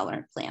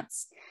drought-tolerant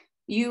plants?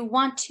 You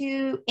want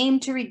to aim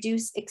to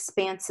reduce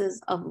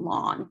expanses of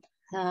lawn.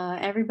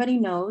 Everybody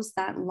knows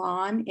that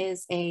lawn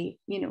is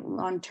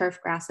lawn turf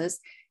grasses.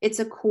 It's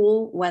a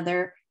cool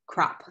weather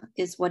crop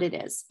is what it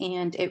is.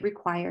 And it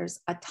requires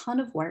a ton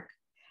of work,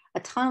 a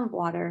ton of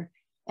water,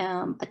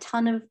 a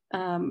ton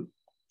of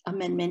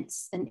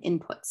amendments and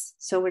inputs.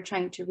 So we're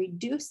trying to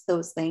reduce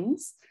those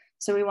things.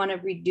 So we want to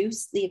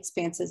reduce the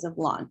expanses of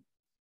lawn.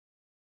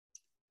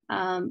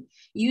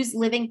 Use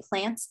living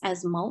plants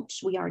as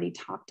mulch. We already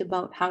talked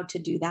about how to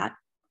do that.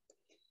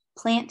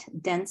 Plant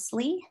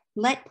densely.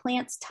 Let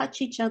plants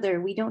touch each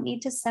other. We don't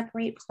need to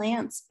separate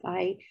plants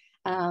by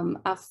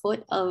a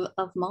foot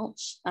of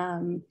mulch.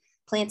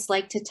 Plants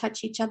like to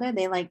touch each other.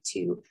 They like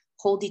to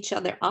hold each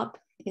other up.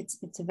 It's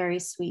a very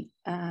sweet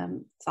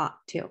thought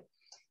too.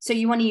 So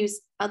you want to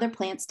use other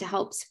plants to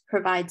help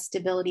provide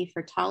stability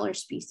for taller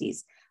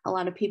species. A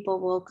lot of people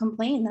will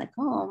complain like,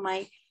 oh,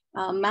 my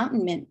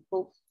mountain mint,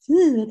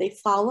 they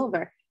fall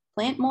over.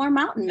 Plant more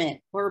mountain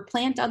mint or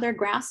plant other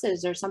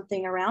grasses or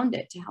something around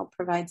it to help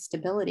provide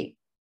stability.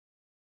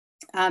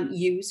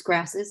 Use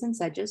grasses and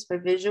sedges for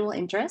visual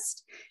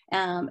interest,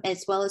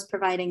 as well as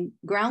providing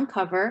ground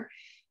cover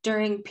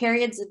during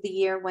periods of the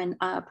year when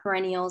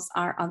perennials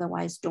are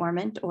otherwise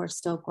dormant or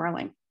still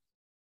growing.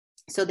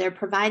 So they're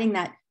providing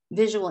that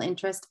visual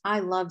interest. I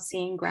love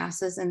seeing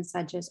grasses and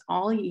sedges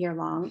all year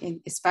long,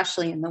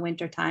 especially in the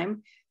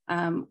wintertime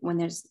when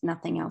there's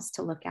nothing else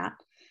to look at.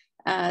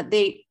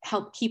 They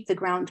help keep the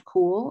ground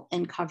cool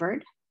and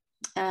covered,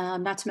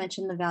 not to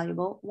mention the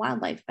valuable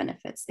wildlife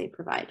benefits they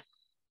provide.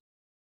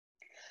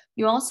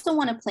 You also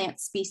want to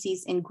plant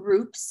species in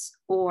groups,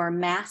 or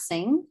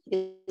massing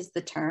is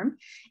the term,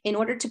 in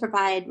order to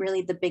provide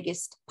really the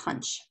biggest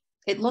punch.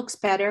 It looks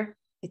better,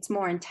 it's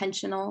more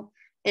intentional,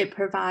 it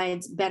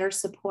provides better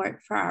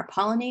support for our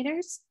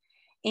pollinators,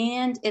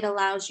 and it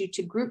allows you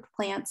to group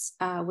plants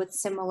with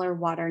similar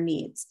water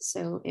needs.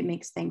 So it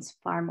makes things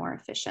far more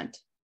efficient.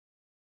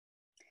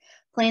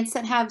 Plants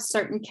that have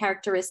certain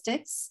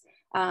characteristics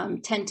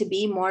tend to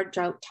be more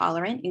drought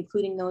tolerant,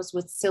 including those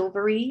with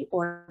silvery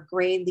or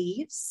gray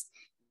leaves,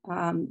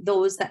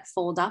 those that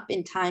fold up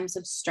in times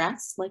of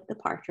stress, like the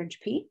partridge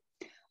pea,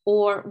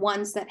 or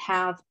ones that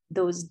have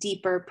those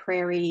deeper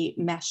prairie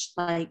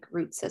mesh-like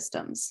root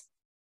systems.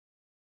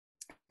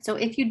 So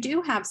if you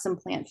do have some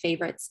plant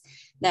favorites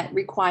that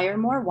require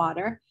more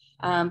water,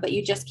 but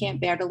you just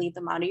can't bear to leave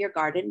them out of your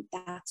garden,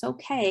 that's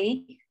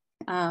okay.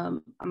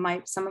 Some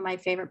of my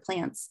favorite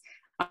plants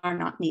are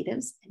not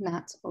natives, and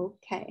that's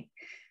okay.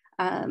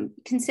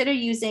 Consider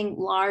using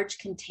large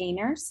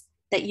containers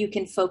that you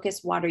can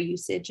focus water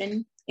usage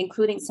in,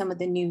 including some of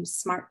the new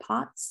smart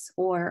pots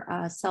or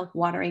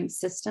self-watering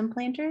system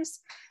planters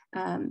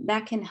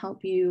that can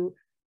help you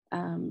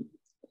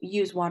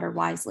use water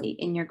wisely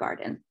in your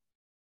garden.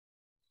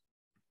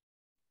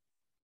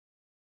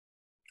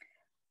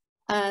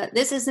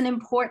 This is an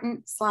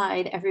important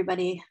slide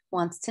everybody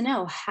wants to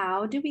know.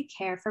 How do we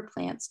care for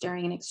plants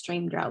during an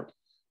extreme drought?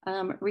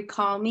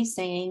 Recall me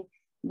saying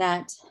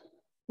that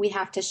we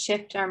have to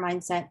shift our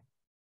mindset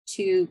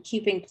to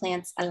keeping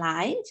plants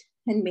alive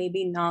and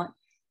maybe not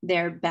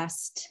their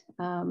best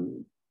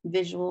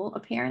visual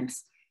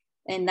appearance.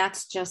 And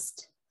that's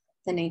just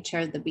the nature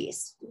of the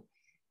beast.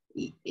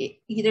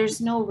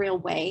 There's no real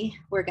way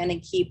we're going to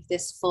keep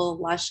this full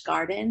lush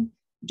garden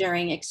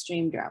during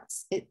extreme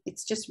droughts.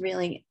 It's just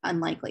really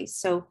unlikely.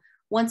 So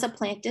once a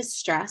plant is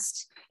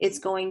stressed, it's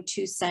going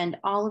to send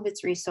all of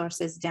its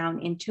resources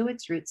down into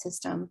its root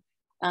system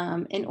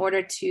in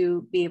order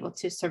to be able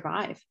to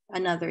survive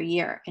another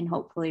year and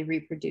hopefully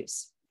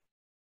reproduce.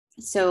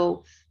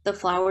 So the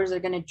flowers are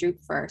going to droop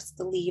first.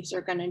 The leaves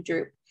are going to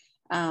droop.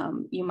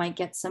 You might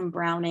get some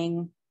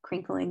browning,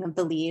 crinkling of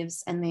the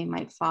leaves, and they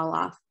might fall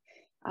off.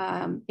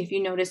 If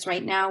you notice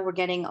right now, we're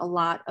getting a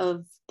lot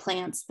of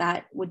plants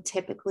that would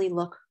typically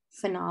look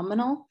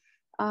phenomenal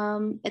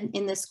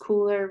in this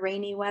cooler,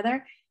 rainy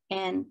weather,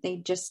 and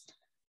they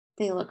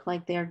look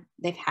like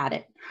they've had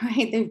it,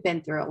 right? They've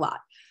been through a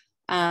lot.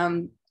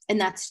 And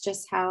that's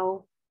just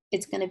how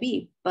it's going to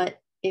be. But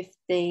if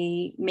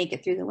they make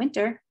it through the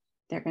winter,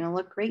 they're going to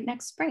look great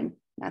next spring.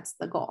 That's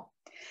the goal.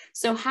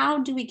 So how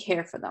do we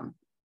care for them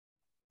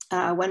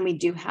when we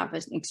do have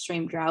an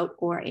extreme drought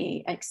or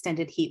an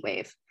extended heat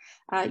wave?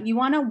 You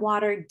want to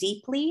water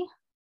deeply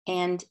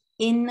and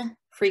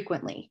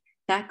infrequently.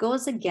 That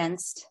goes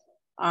against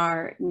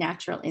our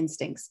natural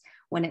instincts.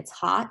 When it's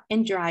hot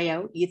and dry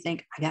out, you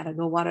think, I got to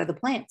go water the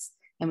plants.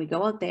 And we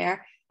go out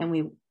there and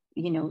we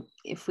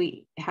if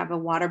we have a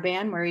water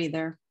ban, we're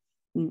either,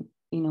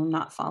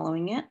 not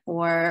following it,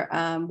 or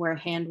we're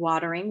hand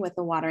watering with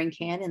a watering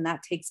can, and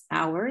that takes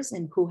hours.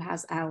 And who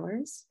has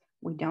hours?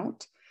 We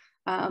don't.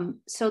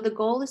 So the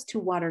goal is to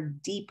water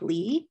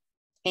deeply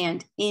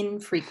and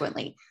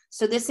infrequently.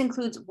 So this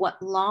includes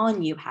what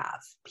lawn you have.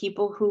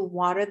 People who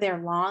water their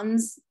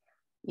lawns,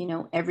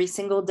 every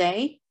single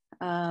day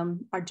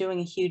are doing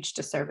a huge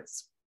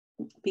disservice,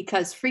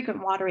 because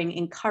frequent watering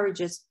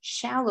encourages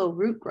shallow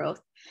root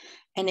growth,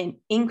 and it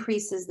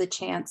increases the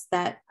chance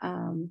that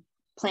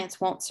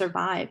plants won't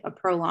survive a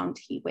prolonged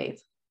heat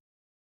wave.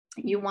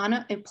 You want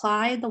to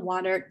apply the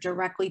water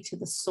directly to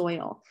the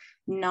soil,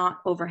 not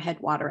overhead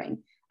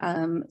watering.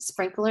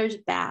 Sprinklers,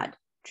 bad.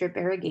 Drip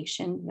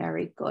irrigation,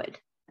 very good.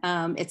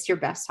 It's your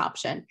best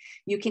option.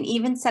 You can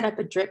even set up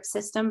a drip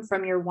system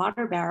from your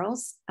water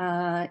barrels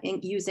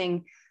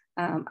using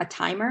a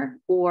timer,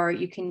 or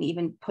you can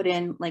even put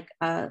in like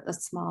a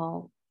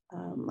small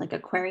like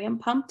aquarium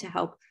pump to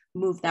help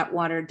move that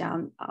water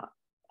down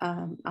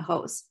a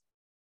hose.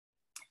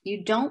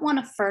 You don't want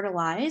to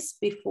fertilize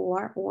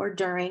before or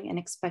during an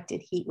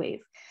expected heat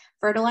wave.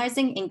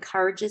 Fertilizing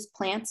encourages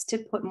plants to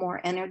put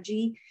more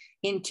energy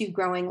into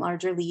growing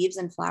larger leaves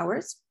and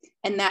flowers,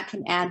 and that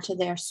can add to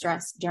their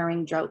stress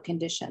during drought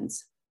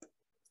conditions.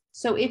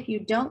 So if you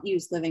don't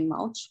use living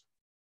mulch,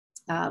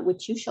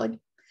 which you should,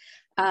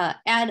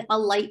 add a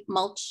lightweight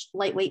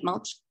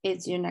mulch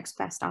is your next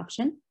best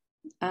option.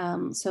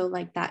 So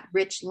like that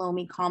rich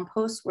loamy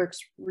compost works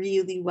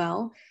really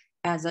well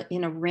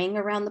in a ring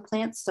around the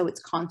plants. So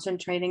it's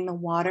concentrating the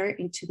water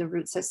into the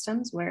root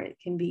systems where it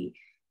can be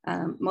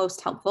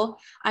most helpful.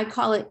 I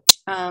call it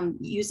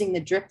using the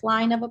drip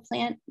line of a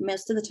plant.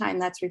 Most of the time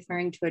that's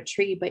referring to a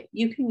tree, but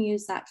you can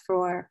use that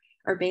for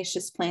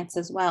herbaceous plants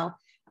as well.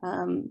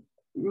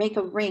 Make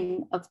a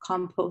ring of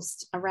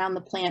compost around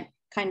the plant,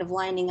 kind of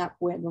lining up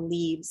where the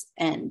leaves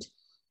end.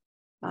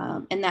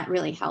 And that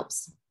really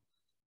helps.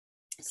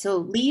 So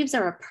leaves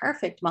are a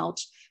perfect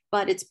mulch,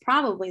 but it's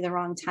probably the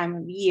wrong time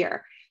of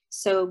year.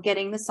 So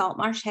getting the salt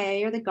marsh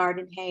hay or the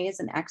garden hay is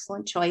an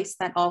excellent choice.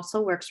 That also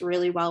works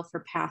really well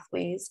for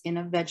pathways in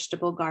a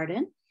vegetable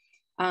garden.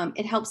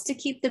 It helps to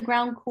keep the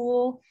ground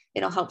cool.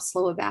 It'll help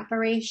slow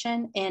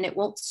evaporation, and it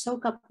won't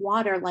soak up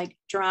water like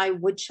dry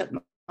wood chip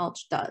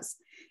mulch does.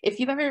 If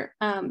you've ever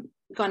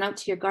gone out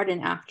to your garden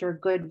after a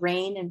good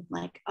rain and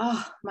like,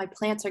 oh, my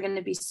plants are going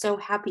to be so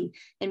happy,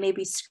 and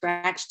maybe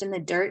scratched in the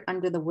dirt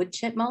under the wood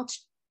chip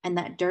mulch, and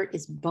that dirt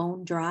is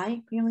bone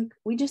dry, you're like,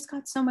 we just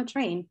got so much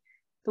rain.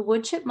 The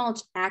wood chip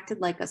mulch acted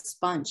like a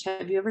sponge.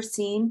 Have you ever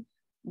seen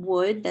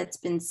wood that's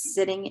been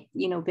sitting,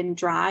 been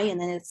dry, and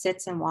then it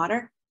sits in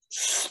water?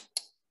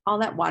 All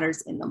that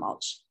water's in the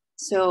mulch.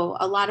 So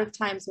a lot of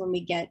times when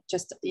we get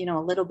just, a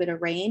little bit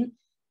of rain,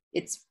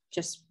 it's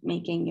just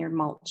making your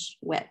mulch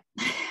wet,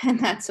 and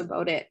that's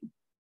about it.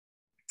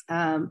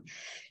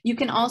 You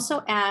can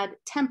also add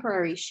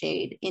temporary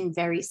shade in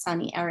very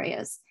sunny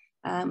areas.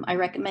 I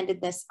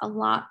recommended this a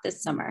lot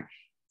this summer.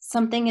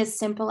 Something as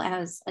simple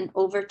as an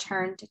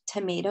overturned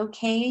tomato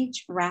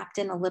cage wrapped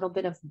in a little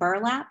bit of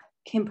burlap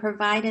can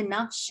provide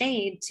enough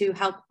shade to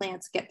help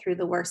plants get through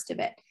the worst of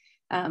it.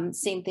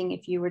 Same thing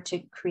if you were to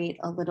create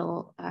a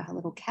little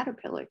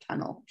caterpillar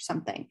tunnel or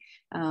something.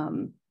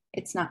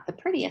 It's not the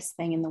prettiest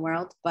thing in the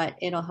world, but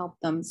it'll help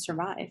them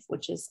survive,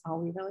 which is all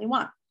we really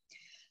want.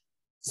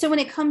 So when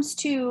it comes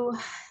to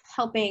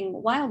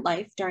helping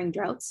wildlife during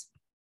droughts,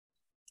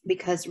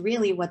 because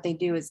really what they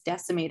do is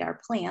decimate our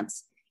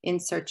plants in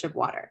search of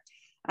water.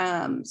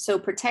 So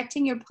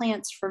protecting your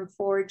plants from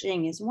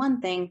foraging is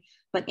one thing,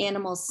 but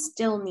animals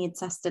still need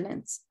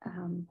sustenance.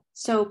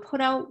 So put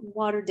out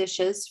water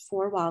dishes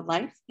for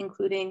wildlife,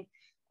 including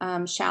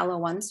shallow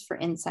ones for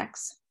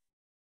insects.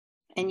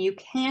 And you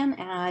can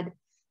add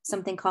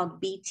something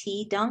called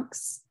BT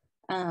dunks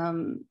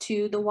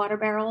to the water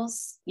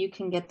barrels. You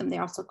can get them,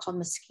 they're also called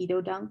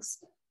mosquito dunks.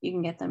 You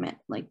can get them at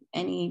like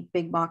any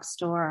big box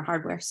store or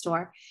hardware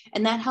store.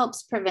 And that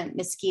helps prevent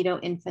mosquito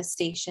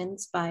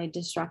infestations by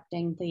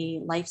disrupting the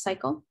life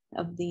cycle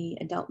of the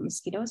adult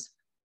mosquitoes.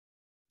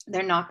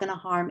 They're not going to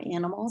harm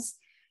animals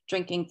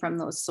drinking from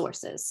those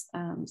sources.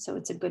 So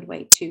it's a good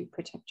way to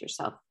protect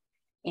yourself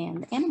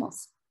and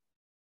animals.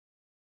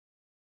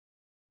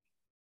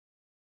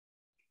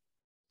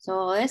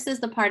 So this is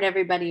the part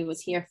everybody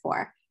was here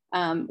for.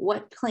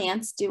 What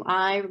plants do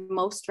I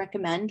most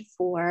recommend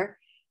for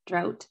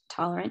drought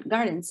tolerant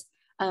gardens?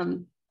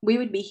 We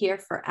would be here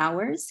for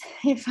hours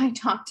if I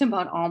talked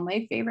about all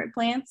my favorite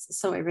plants.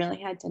 So I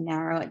really had to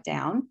narrow it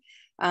down.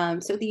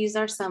 So these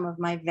are some of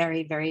my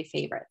very, very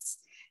favorites.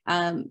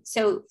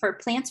 So for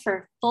plants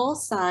for full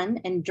sun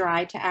and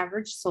dry to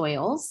average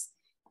soils,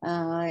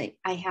 I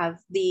have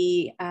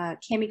the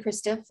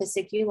Chamaecrista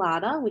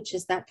fasciculata, which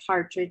is that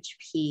partridge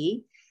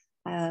pea.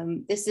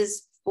 This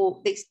is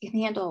full, they can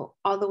handle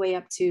all the way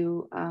up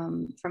to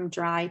from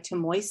dry to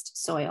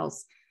moist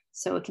soils.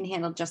 So it can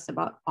handle just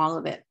about all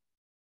of it.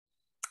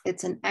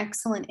 It's an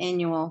excellent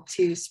annual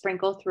to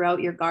sprinkle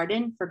throughout your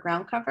garden for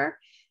ground cover,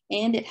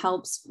 and it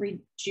helps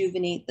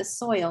rejuvenate the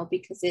soil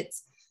because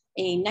it's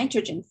a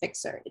nitrogen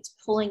fixer. It's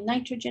pulling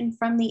nitrogen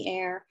from the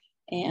air,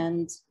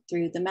 and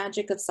through the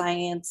magic of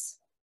science,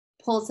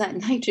 pulls that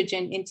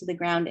nitrogen into the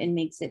ground and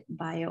makes it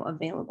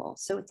bioavailable.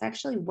 So it's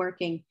actually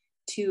working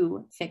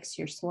to fix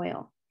your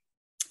soil.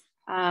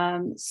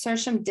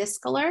 Cirtium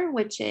discolor,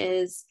 which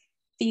is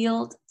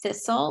field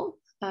thistle.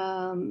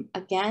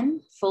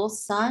 Again, full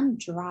sun,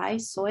 dry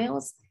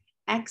soils,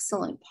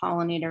 excellent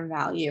pollinator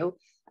value.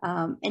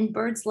 And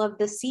birds love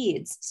the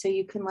seeds. So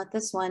you can let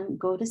this one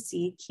go to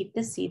seed, keep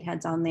the seed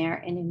heads on there,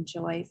 and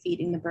enjoy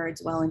feeding the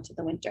birds well into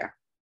the winter.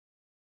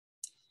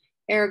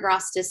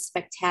 Aragrostis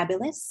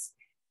spectabilis,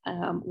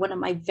 one of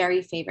my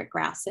very favorite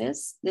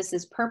grasses. This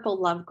is purple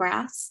love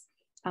grass.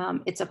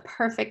 It's a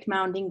perfect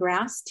mounding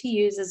grass to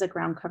use as a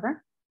ground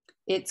cover.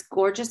 It's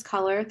gorgeous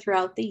color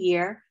throughout the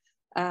year.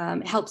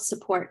 It helps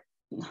support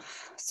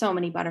so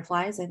many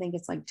butterflies. I think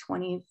it's like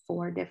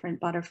 24 different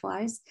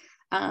butterflies.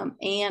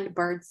 And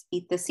birds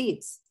eat the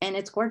seeds, and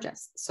it's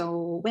gorgeous.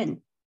 So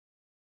win.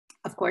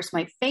 Of course,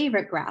 my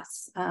favorite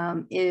grass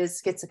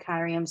is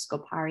Schizocarium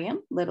scoparium,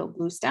 little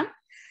blue stem.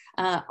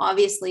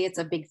 Obviously, it's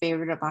a big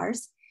favorite of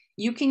ours.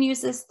 You can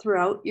use this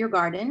throughout your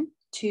garden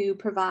to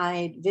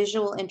provide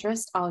visual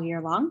interest all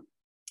year long.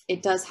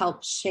 It does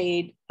help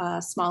shade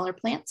smaller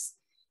plants,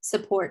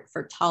 support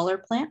for taller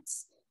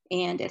plants,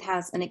 and it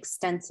has an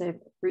extensive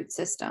root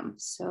system,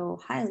 so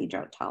highly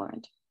drought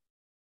tolerant.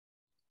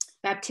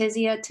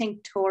 Baptisia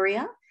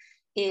tinctoria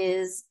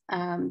is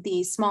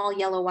the small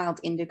yellow wild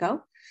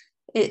indigo.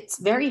 It's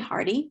very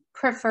hardy,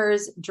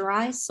 prefers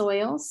dry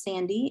soil,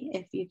 sandy,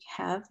 if you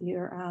have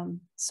your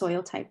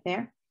soil type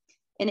there.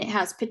 And it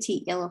has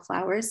petite yellow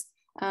flowers.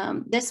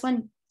 This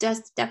one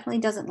definitely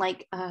doesn't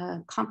like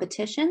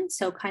competition,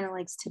 so kind of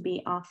likes to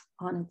be off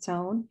on its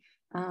own.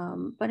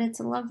 But it's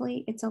a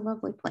lovely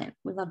plant.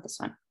 We love this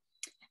one.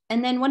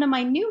 And then one of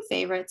my new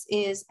favorites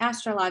is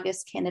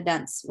Astrologus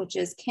canadense, which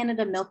is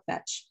Canada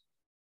milkvetch.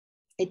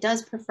 It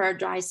does prefer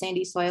dry,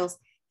 sandy soils.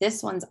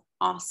 This one's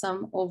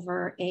awesome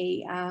over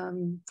a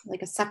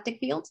like a septic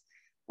field.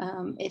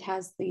 It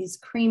has these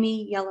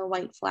creamy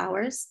yellow-white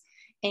flowers,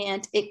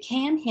 and it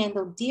can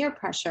handle deer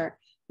pressure,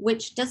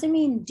 which doesn't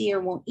mean deer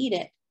won't eat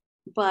it,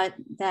 but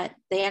that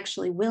they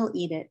actually will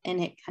eat it,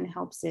 and it kind of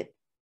helps it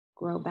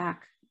grow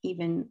back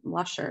even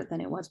lusher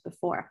than it was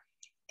before.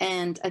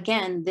 And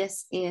again,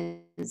 this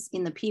is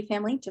in the pea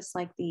family, just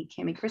like the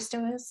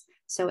Chamaecristo is.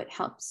 So it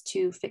helps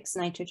to fix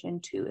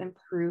nitrogen to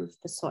improve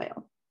the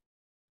soil.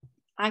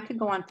 I could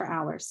go on for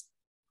hours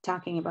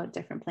talking about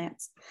different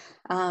plants,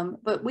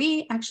 but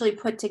we actually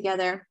put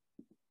together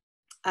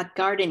a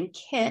garden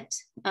kit.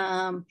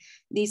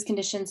 These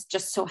conditions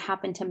just so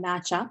happen to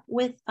match up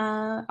with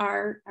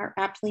our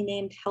aptly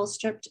named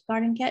Hellstripped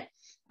garden kit.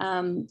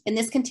 And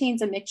this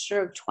contains a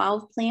mixture of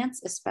 12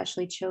 plants,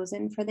 especially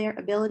chosen for their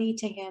ability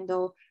to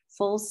handle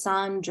full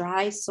sun,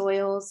 dry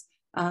soils,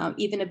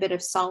 even a bit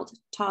of salt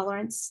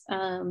tolerance.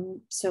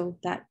 So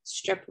that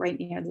strip right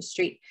near the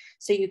street.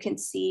 So you can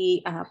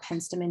see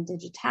Penstemon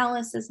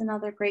digitalis is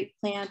another great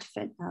plant,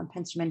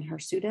 Penstemon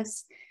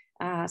hirsutus,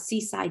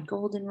 seaside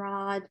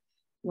goldenrod.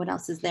 What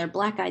else is there?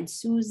 Black-eyed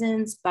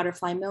Susans,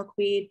 butterfly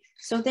milkweed.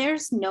 So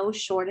there's no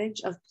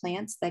shortage of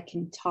plants that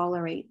can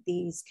tolerate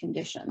these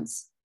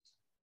conditions.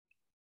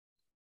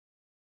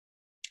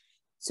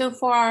 So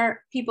for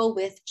our people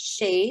with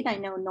shade, I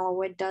know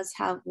Norwood does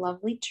have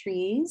lovely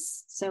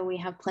trees, so we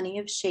have plenty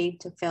of shade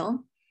to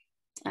fill.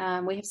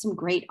 We have some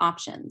great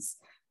options.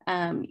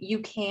 You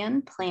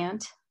can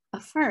plant a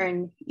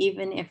fern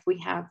even if we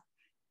have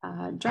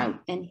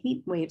drought and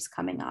heat waves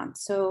coming on.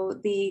 So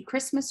the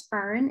Christmas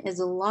fern is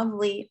a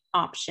lovely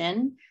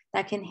option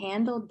that can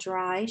handle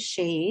dry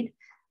shade,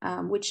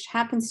 which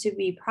happens to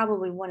be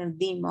probably one of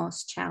the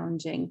most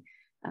challenging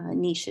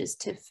niches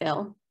to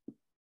fill.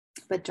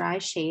 But dry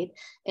shade,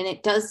 and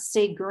it does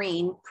stay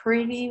green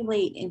pretty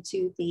late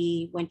into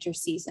the winter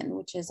season,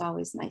 which is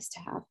always nice to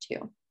have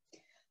too.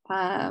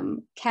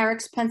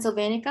 Carex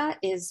pennsylvanica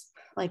is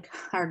like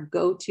our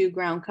go-to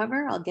ground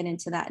cover. I'll get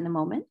into that in a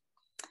moment,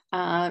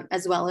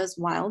 as well as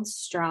wild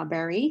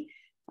strawberry.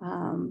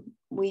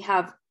 We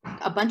have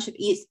a bunch of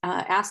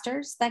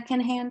asters that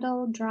can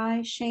handle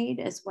dry shade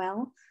as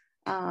well.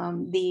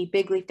 The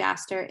big-leafed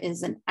aster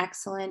is an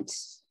excellent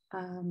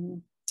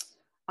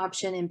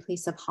option in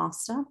place of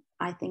hosta.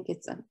 I think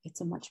it's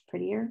a much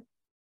prettier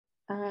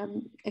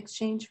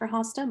exchange for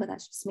hosta, but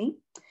that's just me.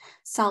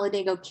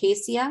 Solidago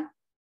cassia,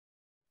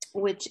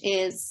 which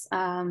is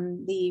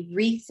the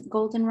wreath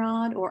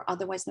goldenrod, or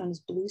otherwise known as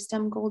blue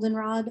stem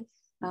goldenrod.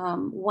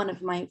 One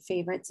of my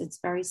favorites. It's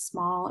very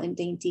small and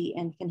dainty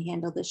and can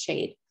handle the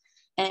shade.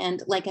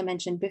 And like I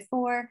mentioned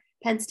before,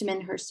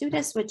 Penstemon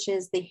hirsutus, which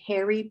is the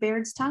hairy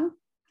baird's tongue,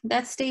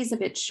 that stays a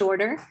bit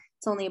shorter.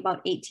 It's only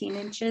about 18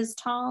 inches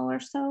tall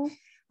or so.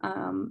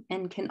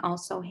 And can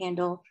also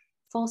handle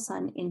full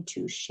sun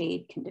into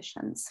shade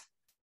conditions.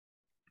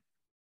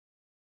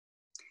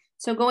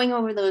 So going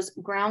over those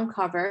ground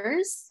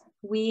covers,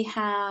 we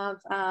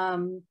have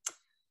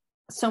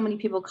so many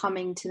people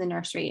coming to the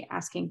nursery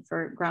asking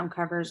for ground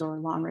covers or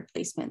lawn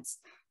replacements.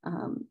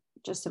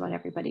 Just about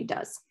everybody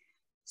does.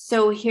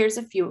 So here's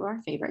a few of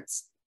our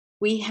favorites.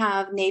 We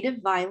have native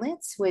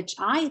violets, which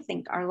I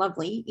think are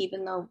lovely,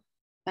 even though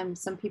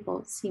some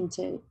people seem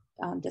to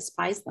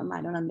despise them.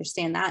 I don't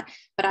understand that,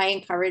 but I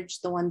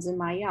encourage the ones in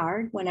my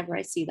yard whenever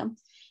I see them.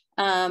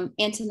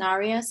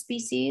 Antenaria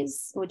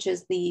species, which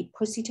is the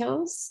pussy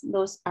toes.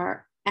 Those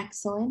are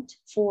excellent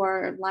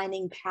for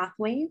lining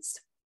pathways.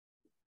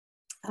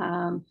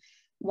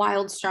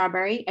 Wild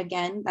strawberry,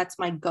 again, that's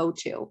my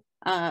go-to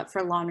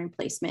for lawn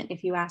replacement.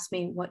 If you ask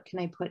me what can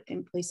I put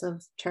in place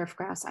of turf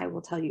grass, I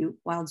will tell you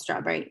wild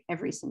strawberry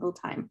every single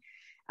time.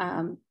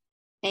 I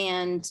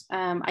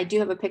do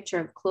have a picture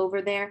of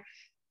clover there.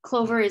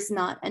 Clover is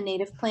not a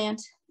native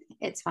plant.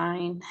 It's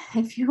fine.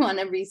 If you want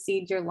to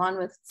reseed your lawn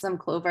with some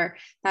clover,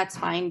 that's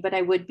fine. But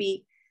I would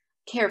be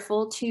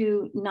careful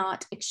to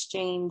not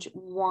exchange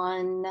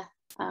one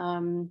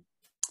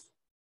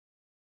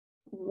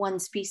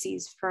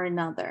species for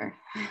another.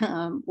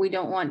 We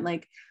don't want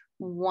like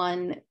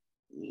one,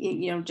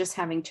 just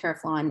having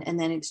turf lawn and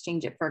then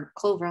exchange it for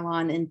clover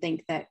lawn and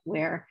think that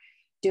we're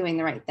doing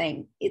the right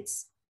thing.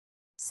 It's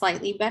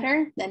slightly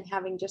better than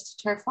having just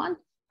a turf lawn,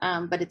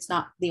 but it's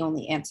not the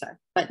only answer.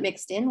 But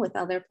mixed in with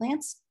other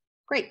plants,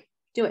 great,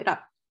 do it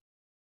up.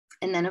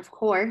 And then of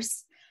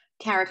course,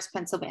 Carex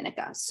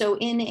pennsylvanica. So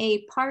in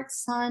a part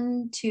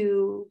sun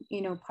to,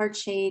 part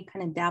shade,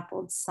 kind of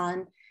dappled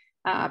sun,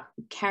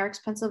 Carex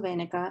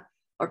pennsylvanica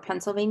or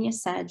Pennsylvania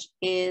sedge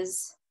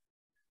is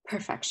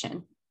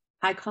perfection.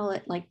 I call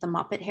it like the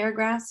Muppet hair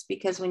grass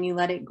because when you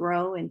let it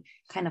grow and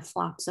kind of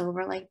flops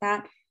over like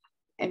that,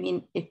 I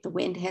mean, if the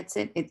wind hits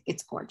it,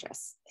 it's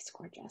gorgeous. It's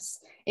gorgeous.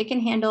 It can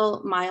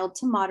handle mild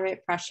to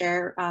moderate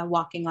pressure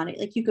walking on it.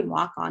 Like you can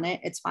walk on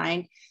it, it's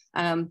fine.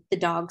 The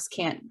dogs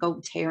can't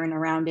go tearing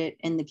around it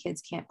and the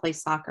kids can't play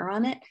soccer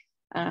on it.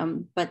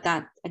 But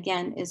that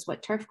again is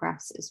what turf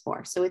grass is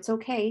for. So it's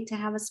okay to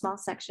have a small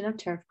section of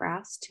turf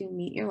grass to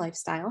meet your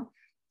lifestyle.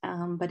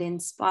 But in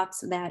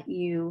spots that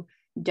you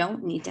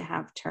don't need to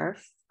have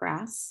turf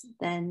grass,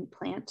 then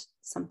plant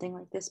something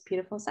like this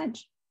beautiful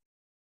sedge.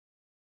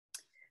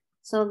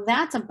 So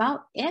that's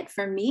about it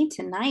for me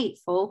tonight,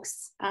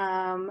 folks.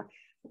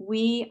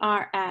 We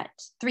are at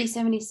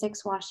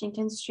 376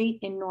 Washington Street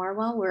in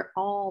Norwell. We're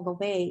all the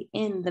way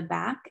in the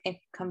back. If you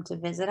come to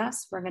visit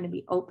us, we're going to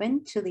be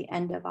open to the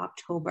end of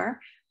October.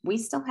 We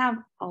still have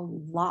a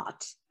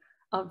lot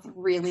of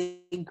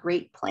really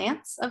great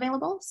plants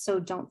available. So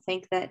don't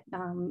think that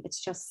it's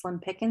just slim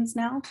pickings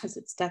now, because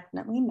it's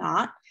definitely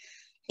not.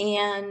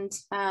 And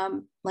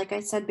like I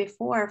said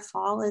before,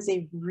 fall is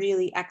a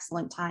really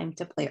excellent time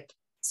to plant.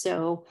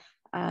 So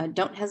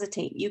don't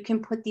hesitate. You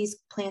can put these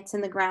plants in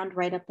the ground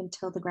right up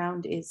until the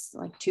ground is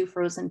like too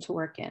frozen to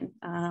work in,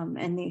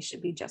 and they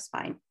should be just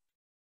fine.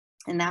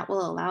 And that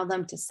will allow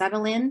them to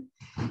settle in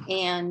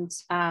and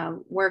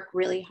work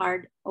really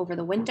hard over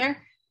the winter.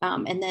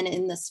 And then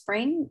in the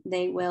spring,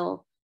 they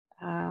will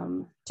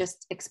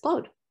just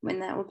explode,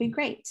 and that will be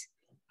great.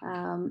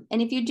 And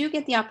if you do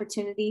get the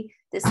opportunity,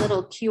 this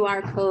little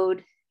QR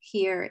code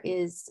here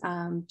is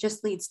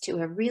just leads to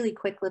a really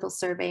quick little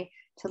survey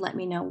to let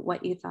me know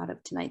what you thought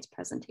of tonight's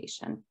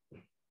presentation.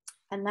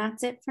 And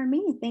that's it for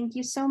me. Thank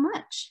you so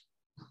much.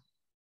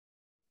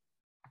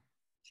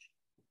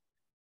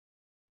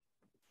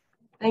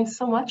 Thanks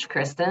so much,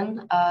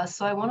 Kristen.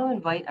 So I want to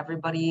invite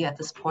everybody at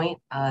this point,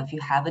 if you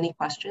have any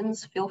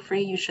questions, feel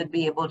free. You should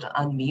be able to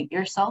unmute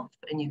yourself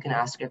and you can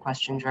ask your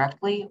question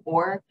directly.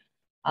 Or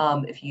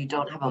if you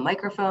don't have a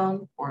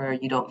microphone or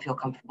you don't feel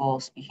comfortable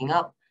speaking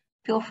up,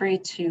 feel free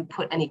to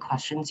put any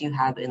questions you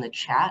have in the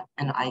chat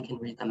and I can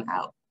read them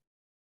out.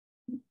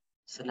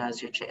 So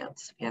now's your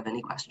chance if you have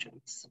any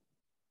questions.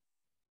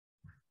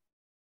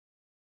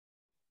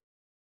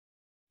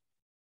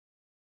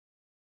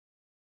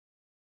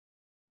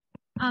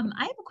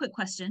 I have a quick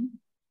question.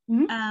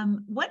 Mm-hmm.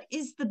 What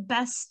is the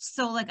best,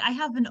 so like I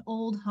have an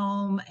old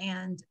home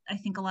and I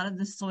think a lot of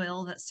the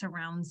soil that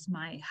surrounds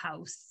my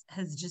house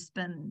has just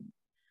been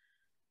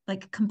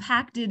like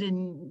compacted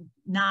and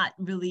not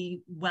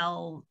really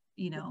well,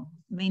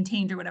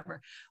 maintained or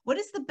whatever. What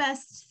is the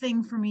best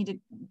thing for me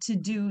to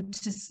do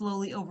to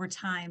slowly over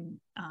time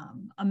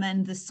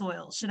amend the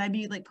soil? Should I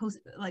be like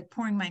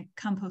pouring my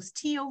compost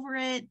tea over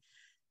it?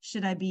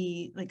 Should I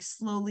be like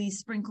slowly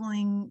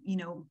sprinkling,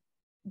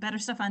 better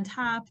stuff on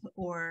top,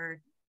 or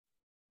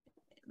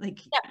like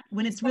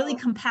when it's really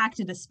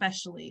compacted,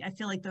 especially, I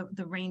feel like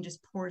the rain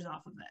just pours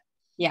off of it.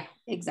 Yeah,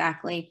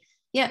 exactly.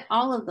 Yeah,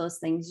 all of those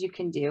things you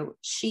can do.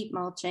 Sheet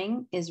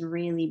mulching is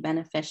really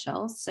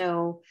beneficial.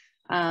 So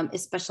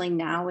especially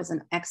now is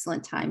an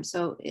excellent time.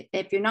 So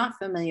if you're not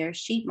familiar,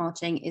 sheet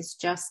mulching is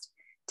just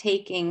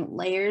taking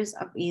layers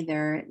of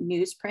either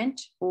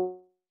newsprint or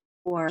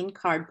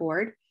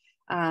cardboard.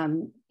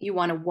 You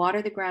want to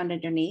water the ground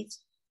underneath,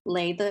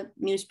 lay the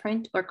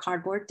newsprint or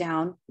cardboard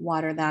down,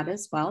 water that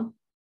as well.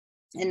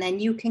 And then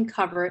you can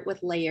cover it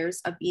with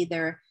layers of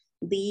either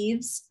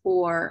leaves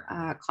or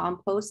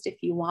compost if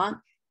you want.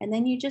 And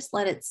then you just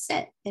let it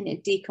sit and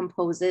it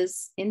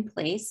decomposes in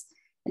place.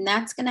 And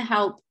that's going to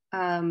help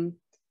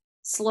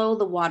slow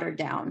the water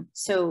down.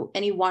 So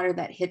any water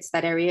that hits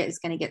that area is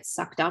going to get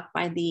sucked up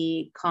by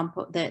the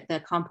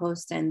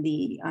compost and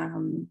the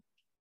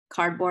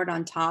cardboard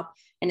on top,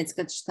 and it's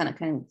just going to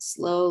kind of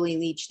slowly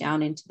leach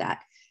down into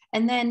that.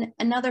 And then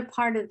another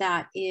part of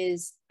that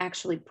is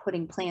actually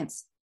putting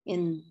plants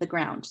in the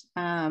ground,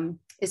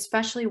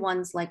 especially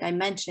ones like I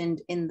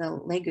mentioned in the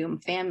legume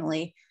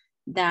family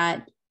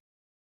that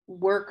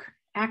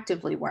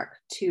actively work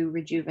to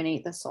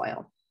rejuvenate the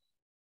soil.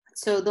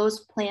 So those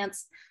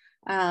plants,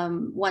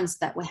 ones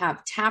that would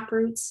have tap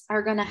roots,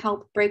 are going to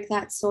help break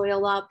that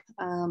soil up.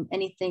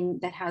 Anything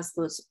that has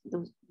those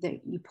that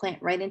you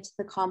plant right into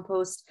the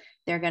compost,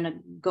 they're going to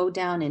go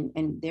down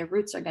and their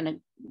roots are going to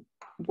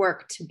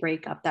work to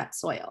break up that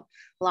soil.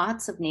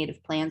 Lots of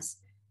native plants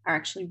are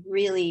actually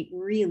really,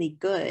 really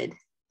good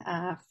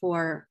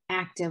for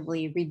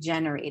actively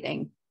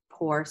regenerating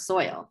poor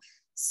soil.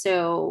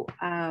 So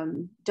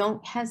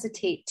don't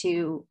hesitate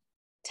to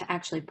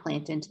actually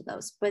plant into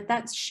those. But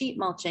that sheet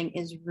mulching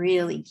is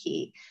really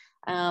key.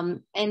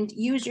 And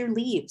use your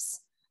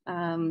leaves.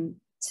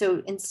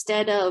 So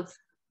instead of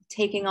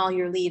taking all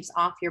your leaves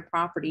off your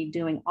property,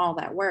 doing all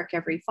that work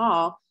every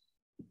fall,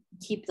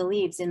 keep the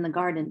leaves in the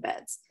garden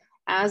beds.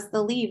 As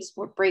the leaves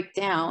break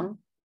down,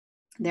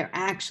 they're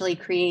actually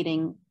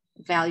creating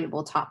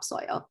valuable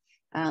topsoil.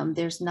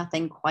 There's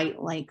nothing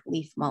quite like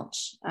leaf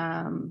mulch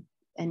and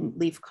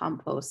leaf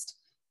compost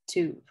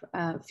to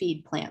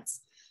feed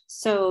plants.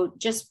 So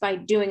just by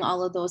doing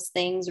all of those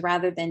things,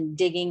 rather than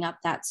digging up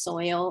that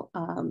soil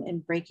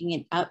and breaking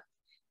it up,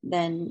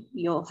 then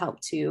you'll help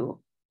to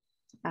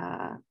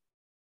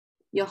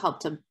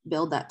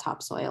build that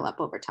topsoil up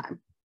over time.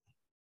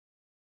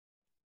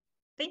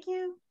 Thank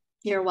you.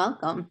 You're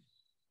welcome.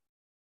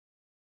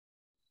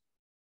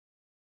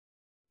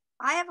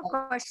 I have a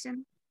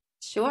question.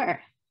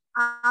 Sure.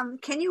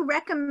 Can you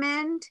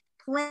recommend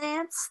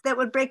plants that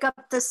would break up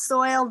the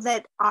soil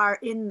that are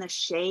in the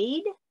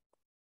shade?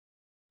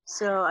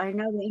 So I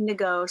know the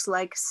indigos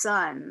like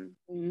sun.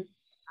 Mm-hmm.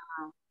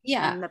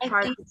 Yeah. And the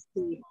parched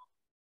seed.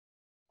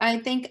 I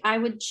think I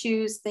would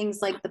choose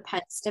things like the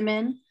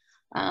penstemon.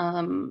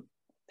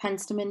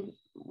 Penstemon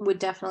would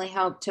definitely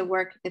help to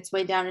work its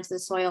way down into the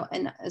soil,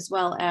 and as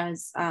well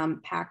as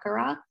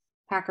Pachyra.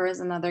 Pachyra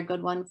is another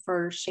good one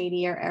for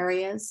shadier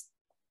areas.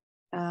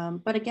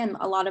 But again,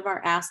 a lot of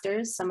our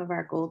asters, some of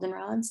our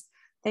goldenrods,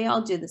 they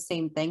all do the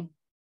same thing.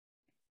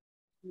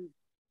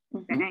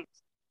 Mm-hmm.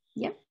 Thanks.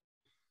 Yep.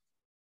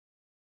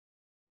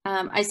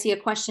 I see a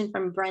question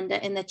from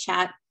Brenda in the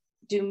chat.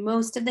 Do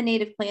most of the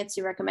native plants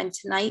you recommend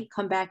tonight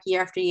come back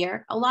year after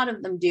year? A lot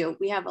of them do.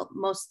 We have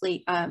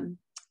mostly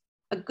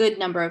a good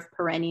number of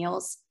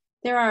perennials.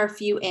 There are a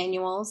few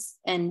annuals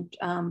and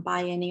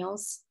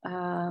biennials.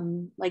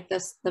 Like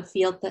this, the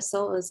field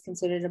thistle is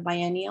considered a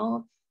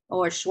biennial,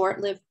 or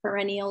short-lived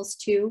perennials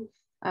too.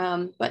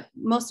 But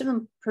most of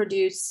them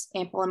produce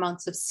ample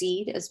amounts of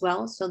seed as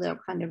well. So they'll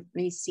kind of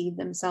reseed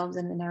themselves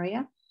in an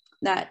area.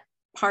 That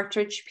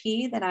partridge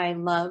pea that I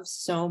love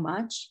so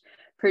much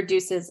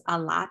produces a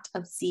lot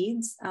of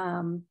seeds.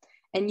 And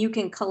you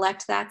can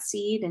collect that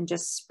seed and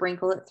just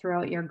sprinkle it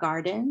throughout your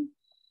garden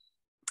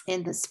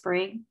in the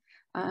spring.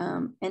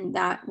 And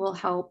that will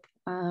help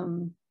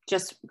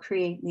just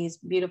create these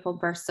beautiful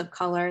bursts of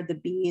color. The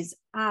bees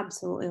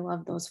absolutely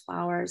love those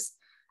flowers.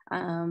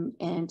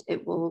 And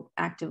it will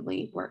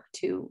actively work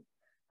to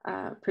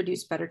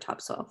produce better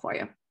topsoil for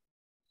you.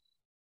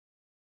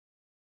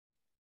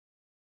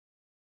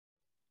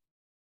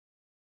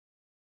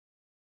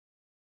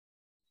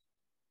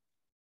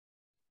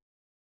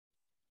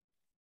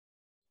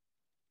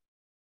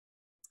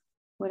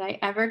 Would I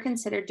ever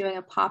consider doing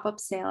a pop-up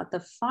sale at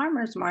the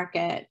farmer's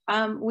market?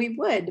 We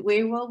would.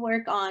 We will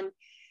work on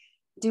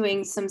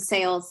doing some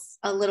sales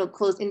a little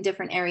close in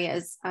different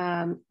areas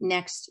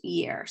next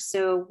year.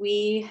 So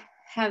we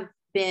have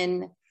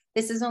been,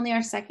 this is only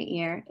our second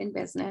year in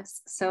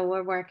business. So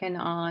we're working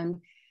on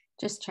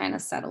just trying to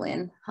settle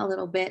in a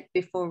little bit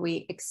before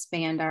we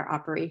expand our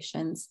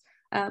operations.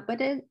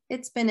 But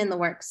it's been in the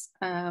works,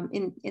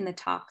 in the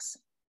talks.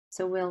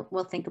 So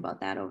we'll think about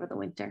that over the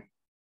winter.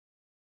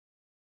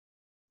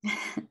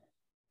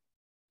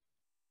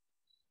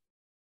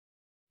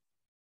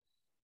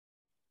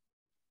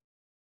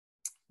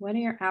 What are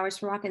your hours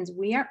for walk-ins?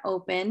 We are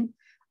open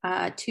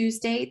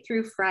Tuesday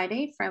through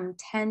Friday from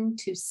 10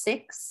 to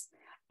 6,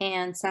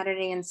 and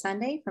Saturday and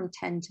Sunday from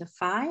 10 to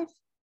 5.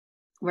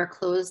 We're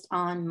closed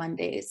on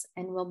Mondays,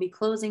 and we'll be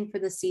closing for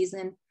the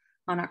season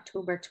on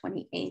October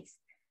 28th,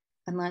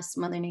 unless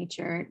Mother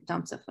Nature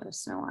dumps a foot of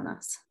snow on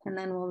us, and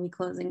then we'll be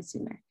closing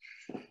sooner.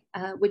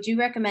 Would you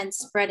recommend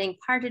spreading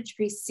partridge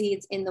pea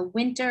seeds in the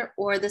winter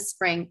or the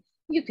spring?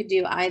 You could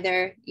do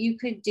either. You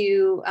could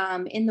do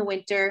in the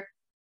winter,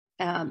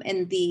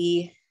 and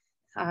the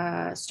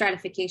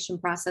stratification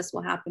process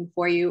will happen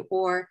for you,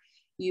 or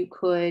you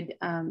could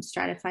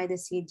stratify the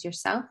seeds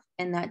yourself,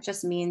 and that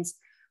just means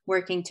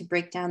working to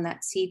break down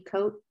that seed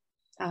coat.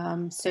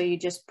 So you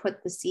just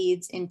put the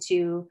seeds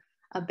into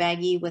a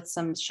baggie with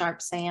some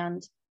sharp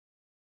sand,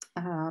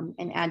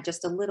 and add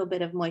just a little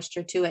bit of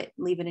moisture to it,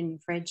 leave it in your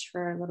fridge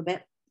for a little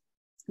bit,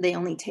 they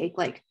only take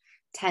like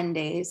 10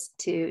 days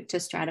to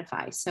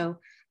stratify. So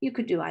you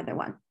could do either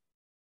one.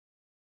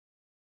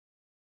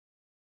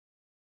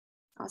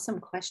 Awesome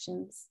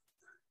questions.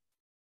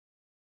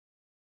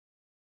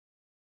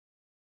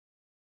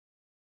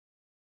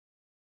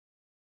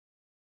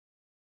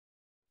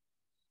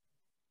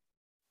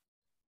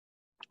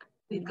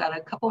 We've got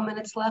a couple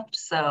minutes left,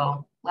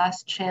 so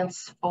last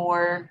chance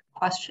for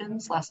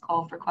questions, last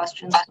call for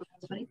questions from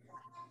everybody.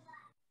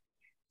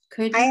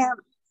 Could you? I have,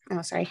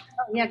 oh, sorry.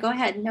 Oh, yeah, go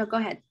ahead. No, go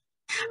ahead.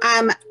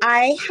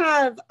 I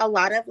have a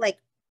lot of like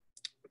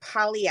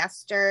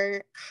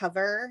polyester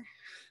cover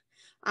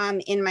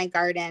in my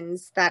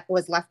gardens that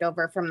was left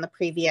over from the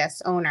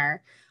previous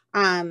owner.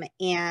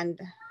 And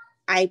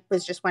I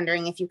was just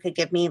wondering if you could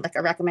give me like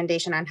a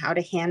recommendation on how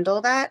to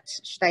handle that.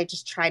 Should I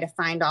just try to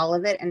find all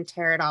of it and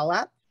tear it all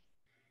up?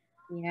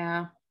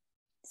 Yeah,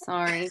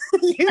 sorry.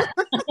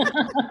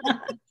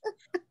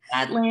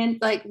 That land,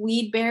 like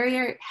weed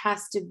barrier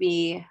has to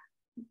be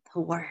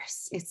the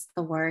worst. It's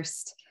the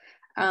worst.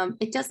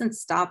 It doesn't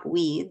stop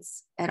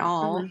weeds at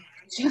all.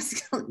 Mm-hmm.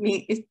 Just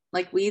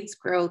like weeds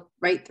grow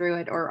right through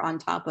it or on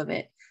top of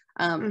it,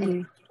 and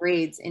it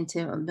braids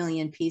into a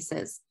million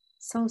pieces.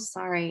 So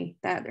sorry,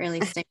 that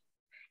really stinks.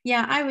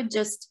 Yeah, I would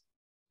just,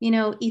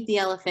 eat the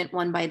elephant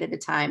one bite at a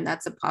time.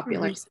 That's a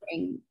popular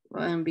saying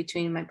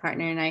between my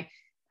partner and I.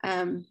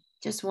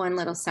 Just one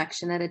little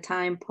section at a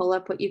time. Pull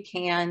up what you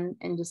can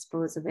and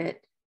dispose of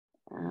it.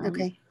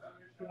 Okay.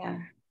 Yeah.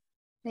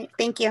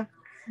 Thank you.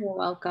 You're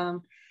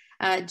welcome.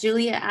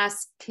 Julia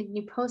asks, can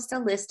you post a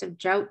list of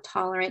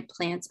drought-tolerant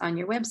plants on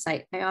your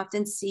website? I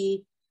often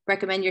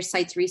recommend your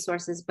site's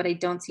resources, but I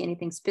don't see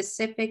anything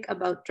specific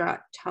about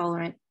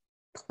drought-tolerant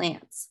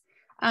plants.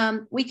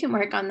 We can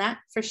work on that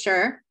for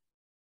sure.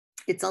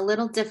 It's a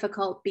little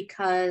difficult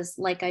because,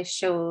 like I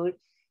showed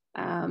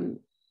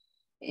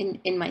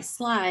in my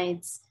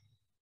slides,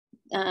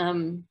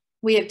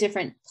 we have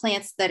different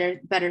plants that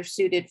are better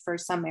suited for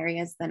some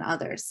areas than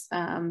others.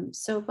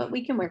 But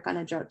we can work on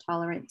a drought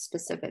tolerant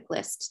specific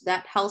list.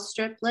 That health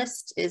strip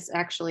list is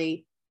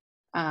actually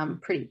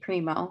pretty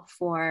primo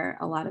for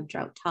a lot of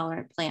drought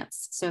tolerant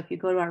plants. So if you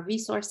go to our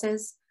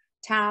resources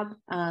tab,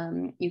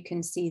 you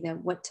can see the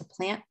what to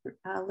plant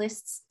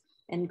lists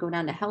and go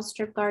down to health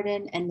strip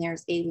garden, and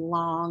there's a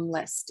long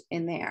list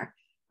in there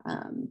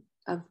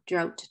of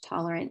drought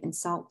tolerant and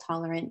salt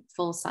tolerant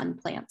full sun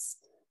plants.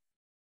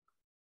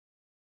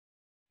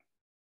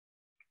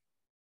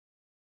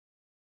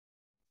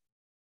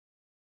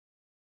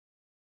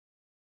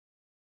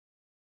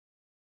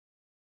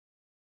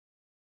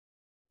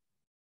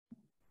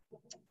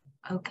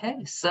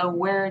 Okay, so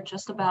we're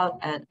just about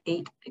at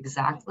 8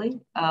 exactly.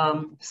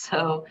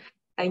 So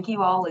thank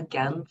you all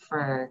again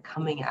for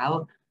coming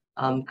out.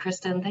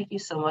 Kristen, thank you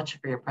so much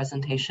for your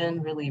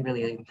presentation. Really,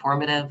 really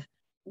informative.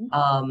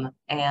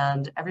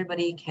 And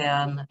everybody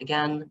can,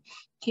 again,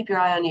 keep your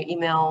eye on your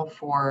email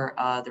for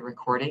the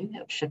recording.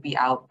 It should be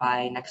out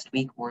by next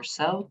week or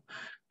so.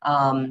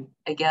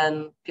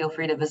 Again, feel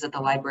free to visit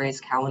the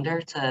library's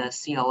calendar to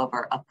see all of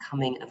our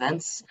upcoming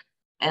events.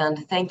 And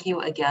thank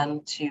you again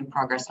to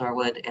Progress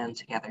Norwood and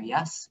Together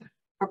Yes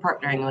for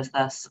partnering with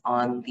us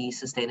on the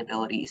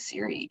sustainability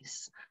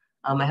series.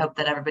 I hope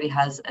that everybody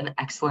has an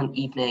excellent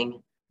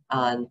evening,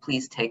 and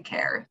please take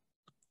care.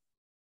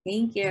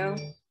 Thank you.